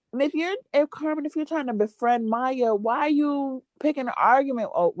 And Carmen, if you're trying to befriend Maya, why are you picking an argument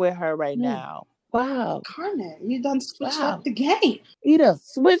with her right now? Wow. Carmen, you done switched up the game. You done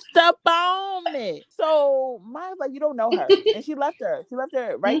switched up on me. So Maya's like, you don't know her. And she left her. She left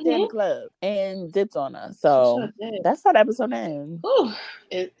her right there in the club and dipped on her. So that's how the episode ends. Ooh,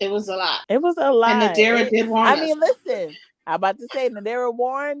 it was a lot. It was a lot. And Nadira did warn us. I mean, listen. I'm about to say, Nadira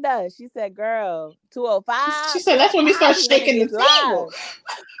warned us. She said, girl, 205. She said, that's when we start shaking the table.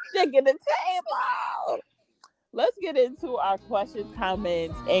 Shaking the table. Let's get into our questions,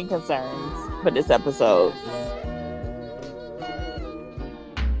 comments, and concerns for this episode.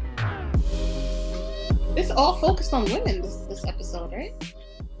 It's all focused on women, this episode, right?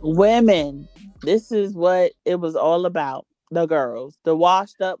 Women. This is what it was all about. The girls. The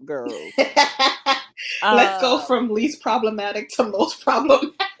washed up girls. Let's go from least problematic to most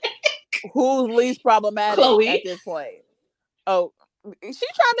problematic. Who's least problematic Chloe. at this point? Oh, she's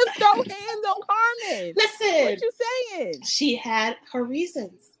trying to throw hands on Carmen. Listen. What you saying? She had her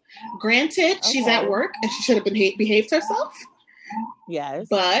reasons. Granted, she's at work and she should have behaved herself. Yes.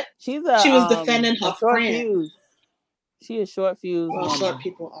 But she was defending her friend. Fuse. She is short fuse. Well, short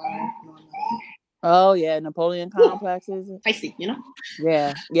people are normally. Oh, yeah. Napoleon complexes. Feisty, you know?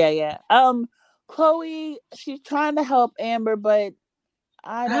 Yeah. Chloe, she's trying to help Amber, but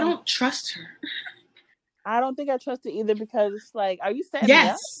I don't trust her. I don't think I trust it either, because it's like, are you setting me up?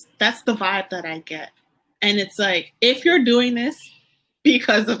 Yes, that's the vibe that I get. And it's like, if you're doing this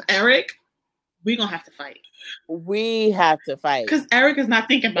because of Eric, we're going to have to fight. We have to fight. Because Eric is not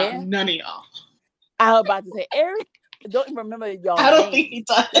thinking about none of y'all. I was about to say, Eric, don't even remember y'all. I don't think he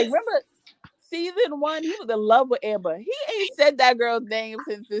does. Like, remember season 1, he was in love with Amber. He ain't said that girl's name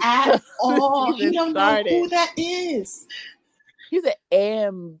since this at all. He don't started. know who that is. He said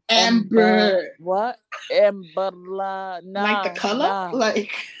Amber. What? Amber. Nah, like the color? Nah.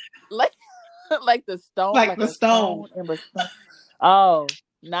 Like like the stone. Like the stone. Amber stone. Oh,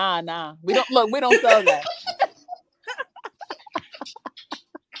 nah. We don't sell that.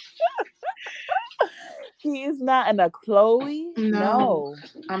 He is not in a Chloe. No.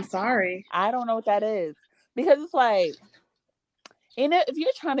 I'm sorry. I don't know what that is. Because it's like, if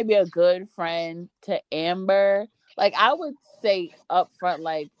you're trying to be a good friend to Amber, like I would say up front,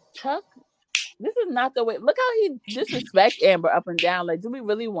 like, Chuck, this is not the way. Look how he disrespects Amber up and down. Like, do we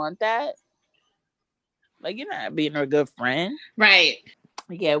really want that? Like, you're not being her good friend. Right.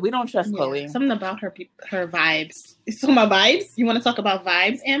 Yeah, we don't trust Chloe. Something about her vibes. So my vibes? You want to talk about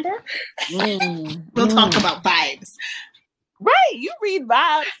vibes, Amber? We'll talk about vibes. Right. You read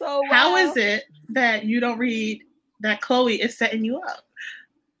vibes so well. How is it that you don't read that Chloe is setting you up?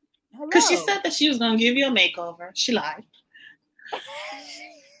 Because she said that she was going to give you a makeover. She lied.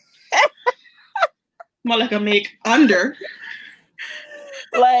 More like a make under.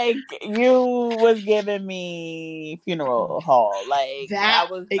 Like, you was giving me funeral hall. Like, that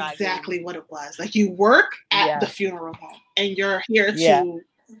was exactly what it was. Like, you work at the funeral home and you're here to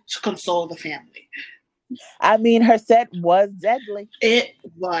console the family. I mean, her set was deadly. It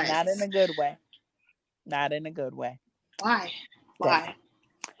was. Not in a good way. Not in a good way. Why?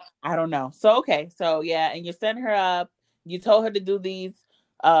 I don't know. So, okay. So, yeah. And you sent her up. You told her to do these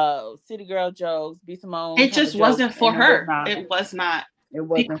city girl jokes, be Simone. It just wasn't for her. It was not. It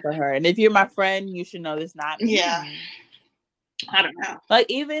wasn't for her. And if you're my friend, you should know this not me. Yeah. I don't know. Like,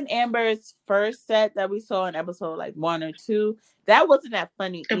 even Amber's first set that we saw in episode like 1 or 2, that wasn't that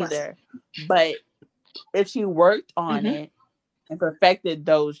funny either. But if she worked on it and perfected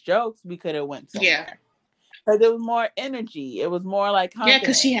those jokes, we could have went somewhere. Yeah. But there was more energy. It was more like confident. Yeah,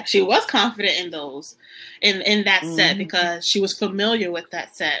 because she was confident in those, in that set, because she was familiar with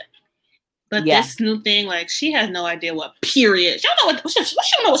that set. But this new thing, like, she has no idea what period. She don't know she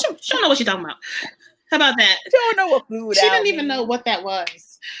don't know what she's talking about. How about that? She don't know what food. She didn't even know what that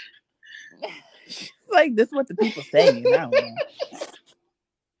was. She's like, this is what the people say. I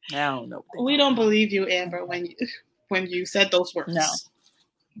don't know. We don't believe you, Amber, when you said those words. No.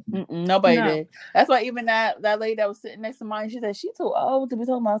 Nobody did. That's why even that lady that was sitting next to mine, she said she too old to be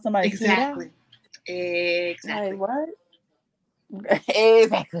talking about somebody. Exactly. Like, what?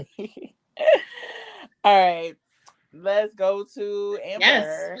 Exactly. All right, let's go to Amber.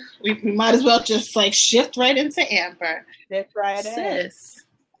 Yes, we might as well just like shift right into Amber. Shift right in.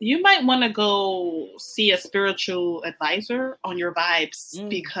 You might want to go see a spiritual advisor on your vibes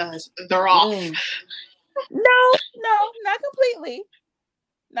because they're off. No, not completely.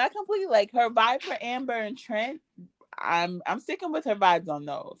 Not completely. Like, her vibe for Amber and Trent, I'm sticking with her vibes on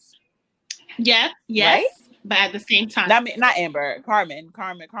those. Yes, right? But at the same time, not Amber, Carmen.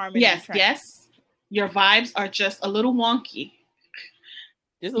 Yes. Your vibes are just a little wonky.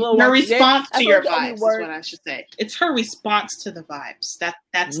 Just a little. Her response to your vibes is what I should say. It's her response to the vibes.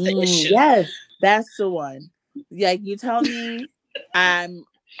 That's the issue. Yes, that's the one. Like, you tell me I'm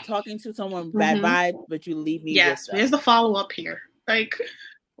talking to someone bad vibes, but you leave me. Yes. Where's the follow up here? Like,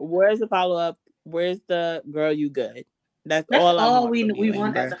 where's the follow up? Where's the girl? You good? That's all we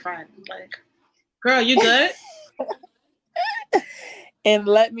want as a friend. Like, girl, you good? And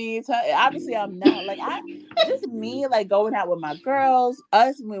let me tell you, obviously I'm not. Like, just me, like, going out with my girls,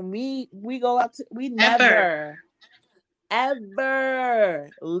 us, when we go out, we never, ever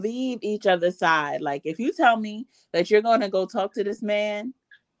leave each other's side. Like, if you tell me that you're going to go talk to this man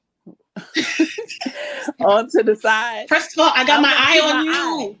onto the side. First of all, I got my eye on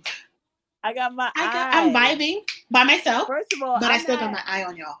you. I got my eye. I'm vibing by myself. First of all, but I still got my eye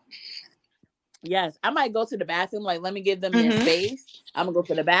on y'all. Yes, I might go to the bathroom. Like, let me give them their space. I'm gonna go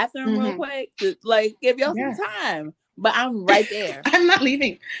to the bathroom real quick to, like, give y'all some time. But I'm right there. I'm not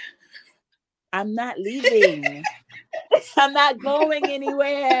leaving. I'm not leaving. I'm not going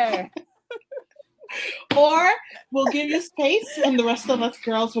anywhere. Or we'll give you space, and the rest of us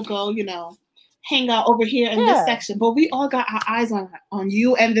girls will go, hang out over here in this section. But we all got our eyes on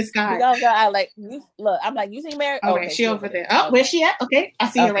you and this guy. We all got our, like, look, I'm like, you see Mary? Okay, she over there. Oh, okay. Where's she at? Okay, I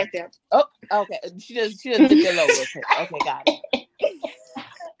see her right there. Oh, okay. She just did the low real quick. Okay, got it.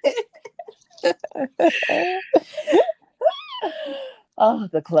 Oh,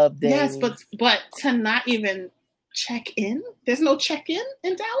 the club days. Yes, but to not even check in. There's no check in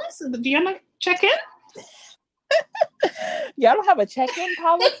Dallas. Do you not check in? Y'all don't have a check in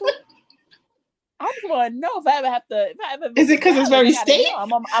policy. I just want to know if I ever have to. Is it because it's very safe?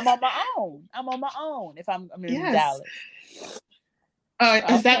 I'm on my own. I'm on my own. If I'm in Dallas.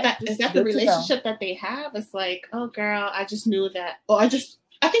 Is that the relationship that they have? It's like, oh girl, I just knew that.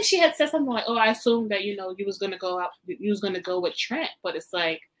 I think she had said something like, oh, I assumed that you was gonna go out, you was gonna go with Trent, but it's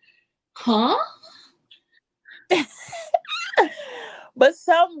like, huh? But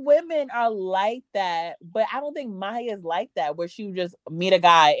some women are like that, but I don't think Maya's like that, where she would just meet a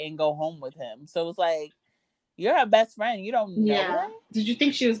guy and go home with him. So it's like, you're her best friend. You don't know that? Did you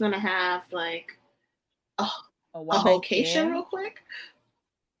think she was gonna have like a vacation real quick?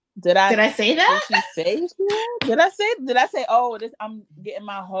 Did I say that? Did she say that? Did I say, oh, I'm getting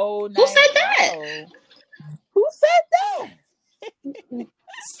my whole night? Who said that? Oh. Who said that?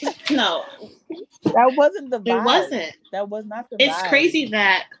 No. That wasn't the vibe. It wasn't. That was not the vibe. It's crazy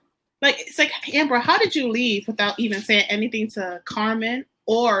that, it's like, Amber, how did you leave without even saying anything to Carmen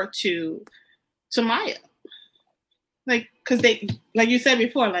or to Maya? Like, because they, like you said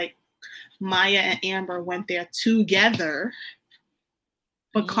before, like, Maya and Amber went there together,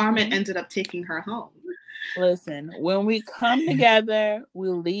 but Carmen ended up taking her home. Listen, when we come together, we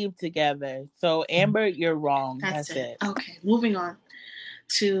leave together. So, Amber, you're wrong. That's it. Okay, moving on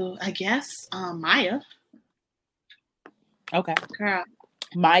to, I guess, Maya. Okay. Girl.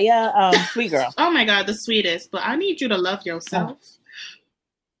 Maya, sweet girl. Oh my God, the sweetest. But I need you to love yourself.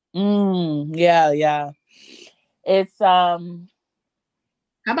 Yeah. It's how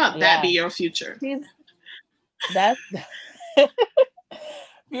about that be your future? That's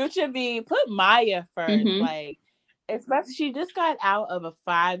future be put Maya first. Like, especially she just got out of a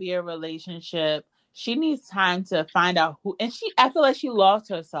 5-year relationship. She needs time to find out who, and I feel like she lost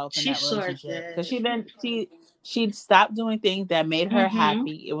herself in that relationship because she stopped doing things that made her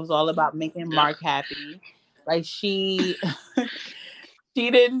happy. It was all about making Mark happy. Like she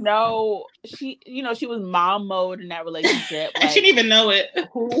didn't know she was mom mode in that relationship. Like, she didn't even know it.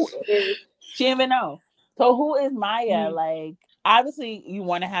 She didn't even know. So who is Maya? Like, obviously you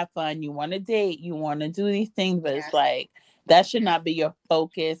want to have fun, you want to date, you want to do these things, but it's like, that should not be your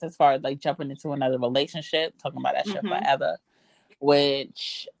focus as far as like jumping into another relationship, talking about that shit forever.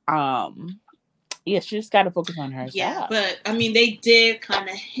 Which, she just got to focus on herself. Yeah, but I mean, they did kind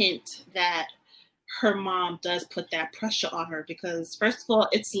of hint that her mom does put that pressure on her because, first of all,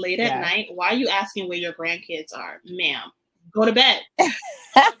 it's late at night. Why are you asking where your grandkids are, ma'am? Go to bed. Go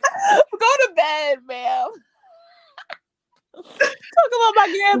to bed, ma'am. Talk about my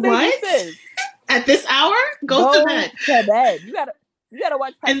grandbaby. At this hour, go to bed. You gotta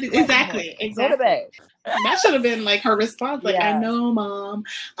watch. Exactly. Go to bed. That should have been like her response. Like, I know, Mom.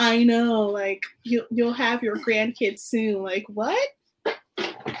 I know. Like, you'll have your grandkids soon. Like, what?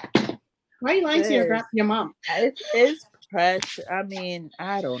 Why are you lying to your mom? It's pressure. I mean,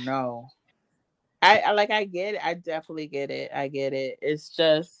 I don't know. I get it. I definitely get it. I get it. It's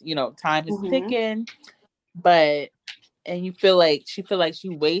just, time is ticking, but. And she feel like she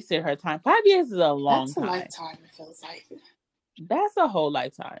wasted her time. 5 years is a long time. That's a lifetime, it feels like. That's a whole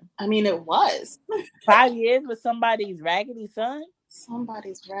lifetime. I mean, it was. 5 years with somebody's raggedy son?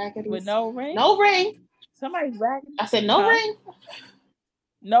 Somebody's raggedy with no ring? No ring. Somebody's raggedy. I said no ring.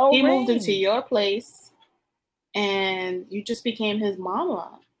 No ring. He moved into your place and you just became his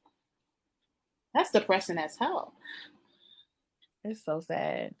mama. That's depressing as hell. It's so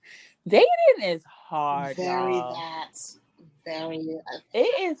sad. Dating is hard. Very y'all.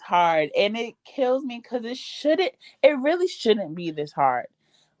 It is hard, and it kills me because it really shouldn't be this hard.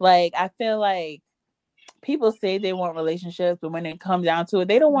 Like, I feel like people say they want relationships, but when it comes down to it,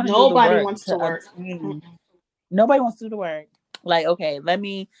 they don't want to do the work. Nobody wants to work. Nobody wants to do the work. Like, okay, let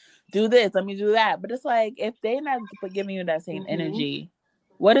me do this, let me do that. But it's like, if they're not giving you that same energy,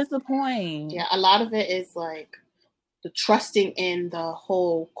 what is the point? Yeah, a lot of it is like the trusting in the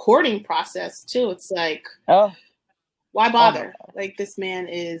whole courting process too. It's like, why bother? Like, this man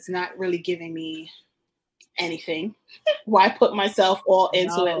is not really giving me anything. Why put myself all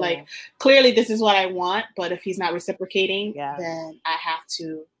into it? Like, clearly this is what I want, but if he's not reciprocating, then I have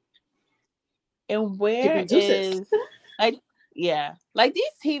to. And where is like, like these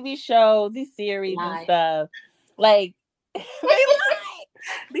TV shows, these series and stuff, like they lie.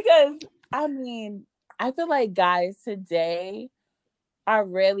 Because I mean, I feel like guys today are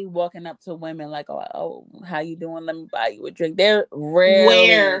rarely walking up to women like, oh, how you doing? Let me buy you a drink. They're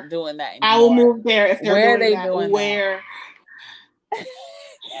rarely doing that anymore. I will move there if they're where doing they that. Doing where?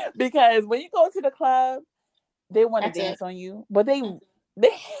 Because when you go to the club, they want to dance on you, but they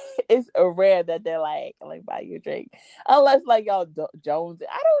it's rare that they're like buy you a drink, unless like y'all Jones.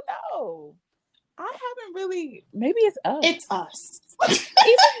 I don't know. I haven't really. Maybe it's us. It's us.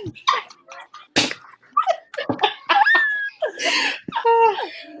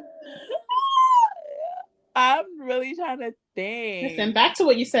 I'm really trying to think. Listen, back to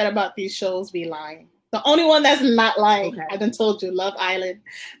what you said about these shows be lying. The only one that's not lying, I done told you, Love Island.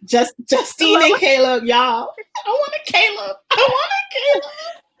 Justine and Caleb, y'all. I want a Caleb.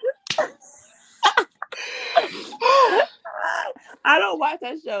 I don't watch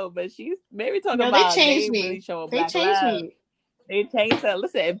that show, but she's maybe talking about they changed me. Really show they Black changed Love. me. They changed her.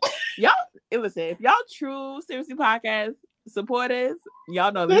 Listen, if y'all true Seriously Podcast supporters,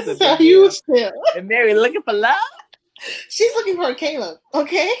 y'all know this is a huge deal. And Mary looking for love. She's looking for a Caleb,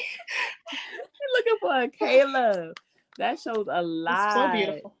 okay? She's looking for a Caleb. That shows a lot. It's so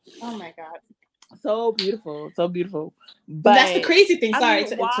beautiful. Oh my God. So beautiful. So beautiful. But that's the crazy thing. Sorry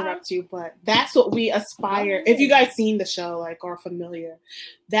to interrupt you, but that's what we aspire. If you guys seen the show, like, or familiar,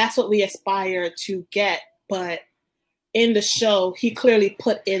 that's what we aspire to get. But in the show, he clearly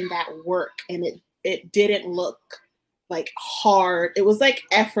put in that work, and it didn't look like hard. It was like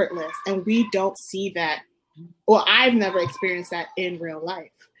effortless, and we don't see that. Well, I've never experienced that in real life.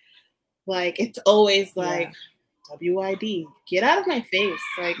 Like, it's always like, WID, get out of my face.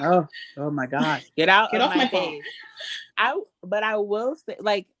 Like, oh my gosh, get off my face. But I will say,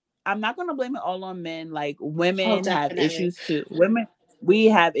 like, I'm not gonna blame it all on men. Like, women have issues too. Women, we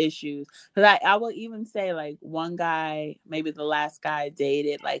have issues. Because I will even say, like, one guy, maybe the last guy I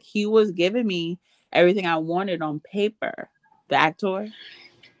dated, like, he was giving me everything I wanted on paper. The actor.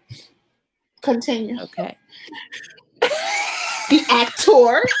 Continue. Okay. The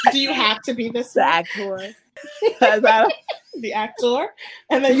actor. Do you have to be this? The actor. The actor.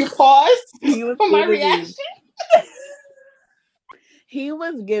 And then you paused for my reaction. He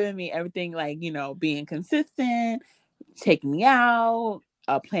was giving me everything, like, being consistent, taking me out,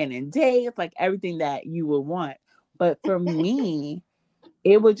 planning dates, like everything that you would want. But for me,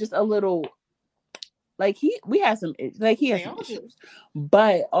 it was just a little, like, he has some issues.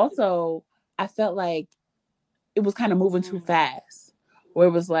 But also, I felt like it was kind of moving too fast. Where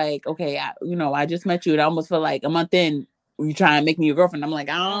it was like, okay, I just met you. And I almost feel like a month in, you try and make me your girlfriend. I'm like,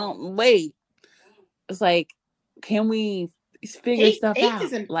 wait. It's like, can we figure stuff out?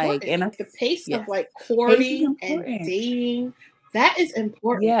 Is important. Like, and the pace of like courting and dating, that is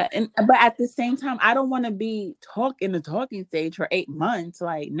important. Yeah, but at the same time, I don't want to be in the talking stage for 8 months.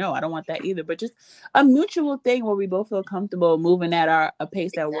 Like, no, I don't want that either. But just a mutual thing where we both feel comfortable moving at a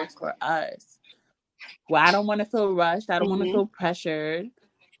pace that works for us. Well, I don't want to feel rushed. I don't want to feel pressured.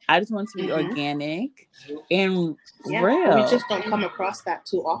 I just want to be organic and real. We just don't come across that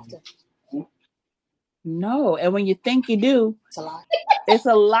too often. No, and when you think you do, it's a lie. It's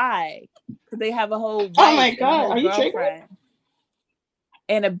a lie. Because they have a whole wife, oh my God, are you girlfriend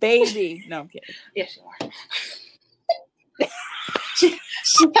and a baby. No, I'm kidding. Yes, you are. she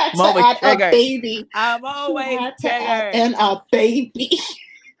had to add a baby. I'm always triggered. And a baby.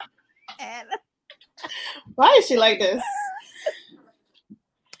 Why is she like this?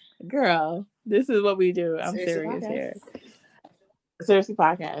 Girl, this is what we do. I'm serious here. Seriously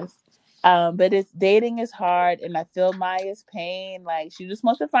Podcast. But dating is hard, and I feel Maya's pain. Like, she just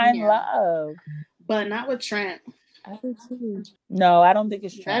wants to find love. But not with Trent. I do too. No, I don't think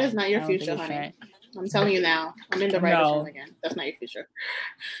it's Trent. That is not your future, honey. Trent. I'm telling you now. I'm in the writer's room again. That's not your future.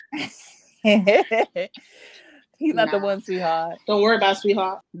 He's not the one, sweetheart. Don't worry about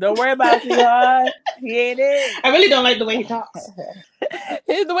sweetheart. Don't worry about sweetheart. He ain't it. I really don't like the way he talks. The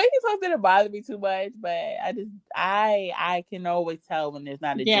way he talks didn't bother me too much, but I can always tell when there's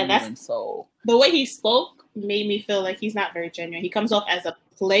not a genuine soul. The way he spoke made me feel like he's not very genuine. He comes off as a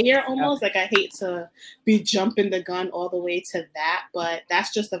player almost. Like, I hate to be jumping the gun all the way to that, but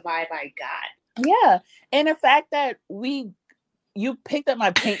that's just the vibe I got. Yeah. And the fact that you picked up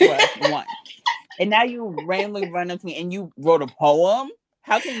my paintbrush once. And now you randomly run up to me and you wrote a poem?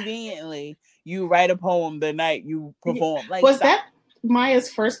 How conveniently you write a poem the night you perform. Like, was that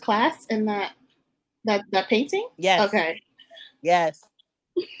Maya's first class in that painting? Yes. Okay. Yes.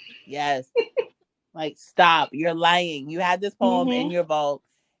 Like, stop. You're lying. You had this poem in your vault.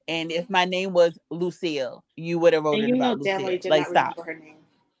 And if my name was Lucille, you would have wrote it about Lucille. You did like, not remember her name.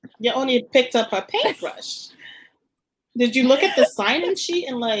 You only picked up her paintbrush. Did you look at the sign-in sheet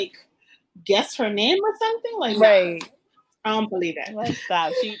and, like, guess her name or something? Like, right. I don't believe that. Like,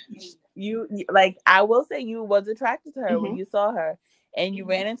 stop. You like, I will say you was attracted to her when you saw her, and you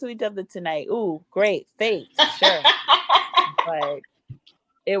ran into each other tonight. Ooh, great, fate, sure. But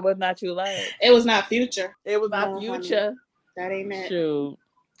it was not true love. It was not future. It was not future. That ain't it. Shoot.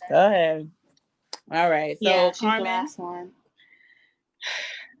 Go ahead. All right. So Yeah, she's Carmen. the last one.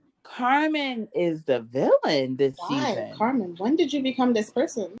 Carmen is the villain this season. Carmen, when did you become this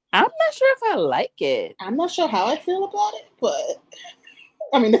person? I'm not sure if I like it. I'm not sure how I feel about it, but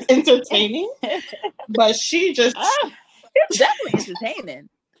I mean, it's entertaining. But she just... it's definitely entertaining.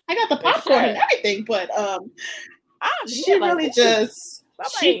 I got the popcorn and everything, but she really just...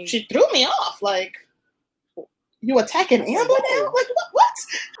 She threw me off. Like, you attacking Amber now? Like, what?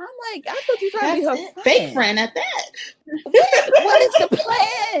 I'm like, I thought you were trying to be her friend. Fake friend at that. What is the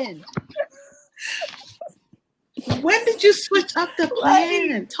plan? When did you switch up the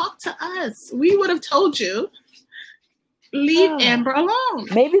plan? Talk to us. We would have told you. Leave Amber alone.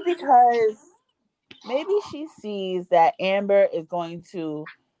 Maybe she sees that Amber is going to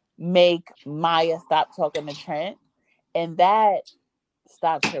make Maya stop talking to Trent, and that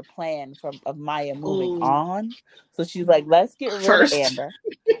stops her plan of Maya moving on. So she's like, let's get rid of Amber.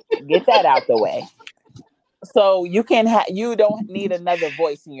 Get that out the way. So you don't need another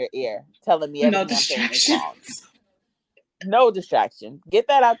voice in your ear telling me everything I'm saying is wrong. No distraction. Get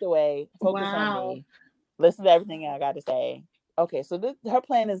that out the way. Focus on me. Listen to everything I got to say. Okay, so her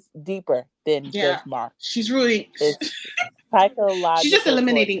plan is deeper than just Mark. She's really... It's psychological. She's just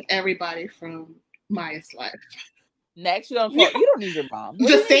eliminating everybody from Maya's life. Next, you don't need your mom.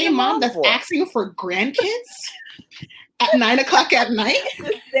 The same mom that's asking for grandkids at 9:00 at night.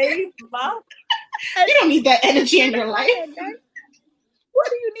 The same mom. You don't need that energy in your life. What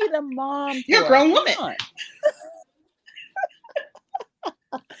do you need a mom for? You're a grown woman.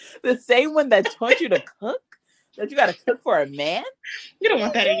 The same one that taught you to cook? That you got to cook for a man? You don't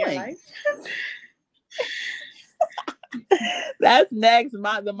want that in your life. That's next.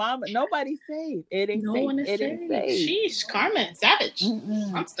 The mom. Nobody's safe. It ain't no safe. One is safe. Sheesh, Carmen, savage.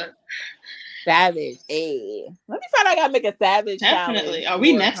 Monster. Savage. Hey. Let me find out. I gotta make a savage. Definitely. Are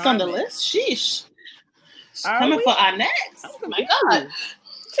we next on the list? Sheesh. Coming for our next. Oh my God.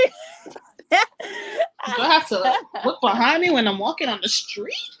 Do I have to look behind me when I'm walking on the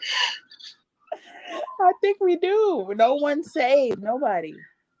street? I think we do. No one's safe. Nobody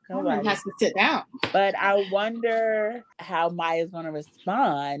has to sit down. But I wonder how Maya's going to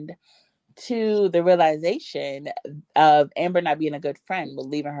respond to the realization of Amber not being a good friend with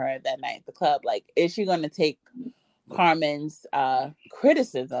leaving her that night at the club. Like, is she going to take Carmen's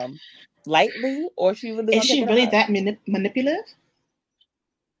criticism lightly, or is she really that manipulative?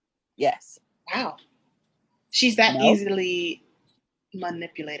 Yes. Wow. She's that easily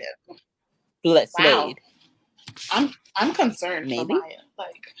manipulative. Wow. I'm concerned for Maya.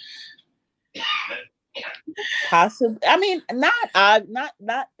 Like, possibly. I mean, not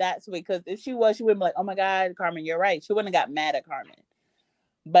that sweet. Because if she was, she wouldn't be like, "Oh my God, Carmen, you're right." She wouldn't have got mad at Carmen.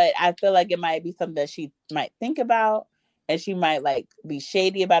 But I feel like it might be something that she might think about, and she might like be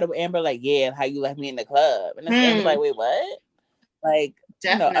shady about it with Amber. Like, yeah, how you left me in the club, and Amber's like, "Wait, what?" Like,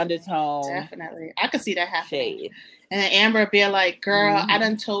 undertone. Definitely, I could see that happening. Shade. And then Amber be like, "Girl, I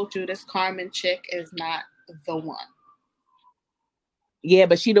done told you this Carmen chick is not the one." Yeah,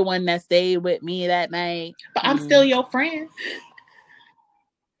 but she the one that stayed with me that night. But I'm still your friend.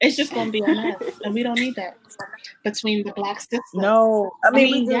 It's just gonna be a mess, and we don't need that between the Black sisters. No, I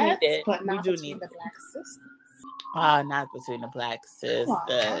mean we do yes, need it. But not we do between need the Black sisters. Not between the Black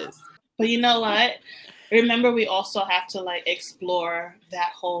sisters. But you know what? Remember, we also have to like explore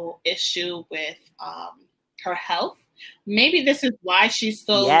that whole issue with her health. Maybe this is why she's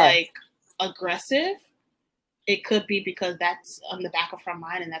so like aggressive. It could be because that's on the back of her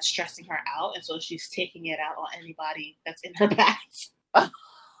mind and that's stressing her out, and so she's taking it out on anybody that's in her path.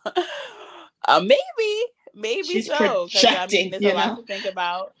 Maybe she's so. Projecting, there's a lot to think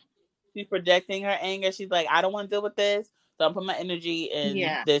about. She's projecting her anger. She's like, I don't want to deal with this, so I'm putting my energy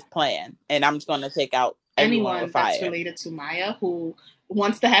in this plan, and I'm just going to take out anyone that's related to Maya who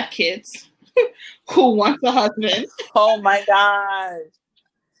wants to have kids, who wants a husband. Oh my gosh.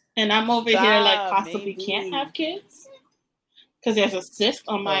 And I'm over here like possibly can't have kids because there's a cyst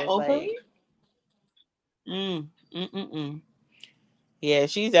on my ovary. Yeah,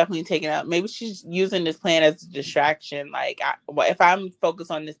 she's definitely taking out. Maybe she's using this plan as a distraction. Like, if I'm focused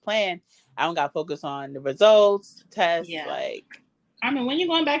on this plan, I don't got to focus on the results, tests. Yeah. Like, I mean, when you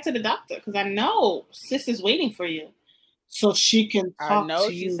going back to the doctor? Because I know sis is waiting for you, so she can talk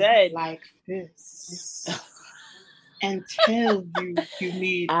to you like this. And tell you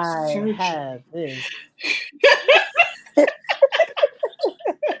need surgery. I have this.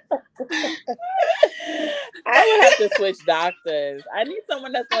 I would have to switch doctors. I need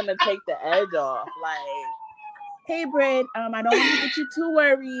someone that's going to take the edge off. Like, hey, Britt, I don't want to get you too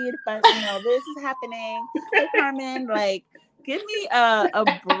worried, but this is happening. Hey, Carmen, like, give me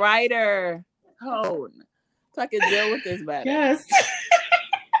a brighter tone so I can deal with this better. Yes.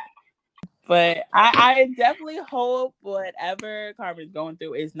 But I definitely hope whatever Carmen's going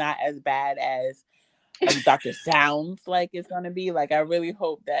through is not as bad as the doctor sounds like it's going to be. Like, I really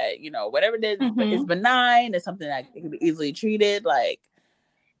hope that, whatever it is, is benign. It's something that can be easily treated. Like,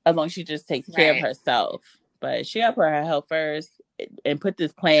 as long as she just takes care of herself. But she got to put her health first and put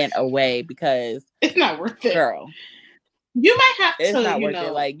this plan away because it's not worth it. Girl. You might have to, it's not worth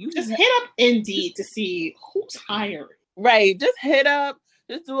it. Like, you just hit up Indeed to see who's hiring. Right. Just hit up.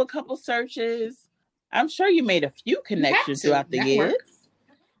 Just do a couple searches. I'm sure you made a few connections throughout the years.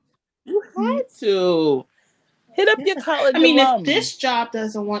 You had to. Hit up your college alum. If this job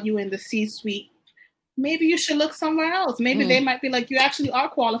doesn't want you in the C-suite, maybe you should look somewhere else. Maybe they might be like, you actually are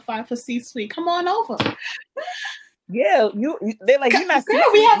qualified for C-suite. Come on over. Yeah, they're like, you're not girl,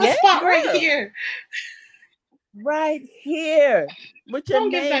 we have a spot right here. Right here. With your Don't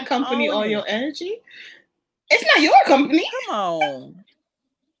give that company all your energy. It's not your company. Come on.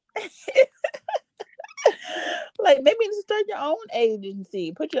 Like, maybe you start your own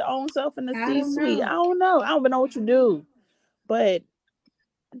agency. Put your own self in the C-suite. I don't know. I don't even know what you do. But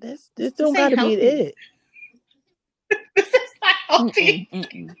this don't gotta be it. This is not healthy.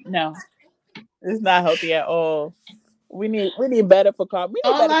 No. It's not healthy at all. We need better for Carmen. We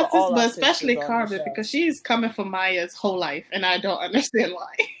need all better for all but especially Carmen, because she's coming for Maya's whole life, and I don't understand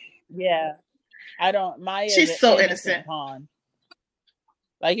why. Yeah. I don't. Maya. She's so innocent. Pawn.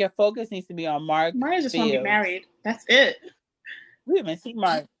 Like, your focus needs to be on Mark. Maya just want to be married. That's it. We haven't seen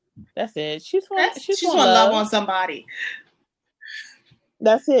Mark. That's it. She's want love on somebody.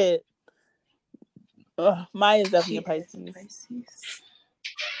 That's it. Maya's definitely a Pisces.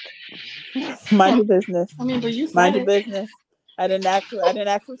 Mind your business. But you said mind your business. I didn't ask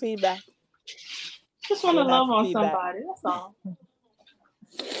for feedback. Just want to love on somebody. That's all.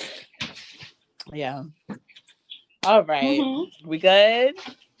 Yeah. All right. We good?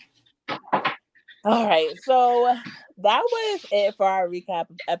 All right. So that was it for our recap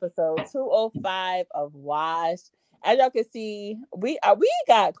of episode 205 of Wash. As y'all can see, we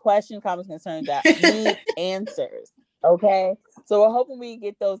got questions, comments, concerns that need answers. Okay. So we're hoping we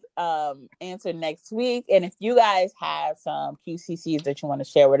get those answered next week. And if you guys have some QCCs that you want to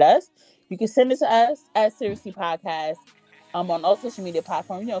share with us, you can send it to us at Seriously Podcast on all social media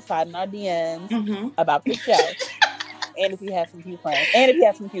platforms, slide in our DMs about the show. And if you have some few friends. Yeah.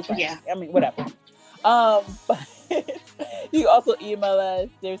 Whatever. But you can also email us,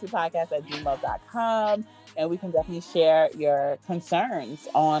 seriouslypodcast@gmail.com, and we can definitely share your concerns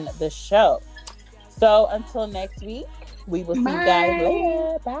on the show. So until next week, we will see you guys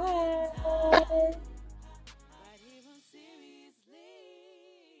later. Bye.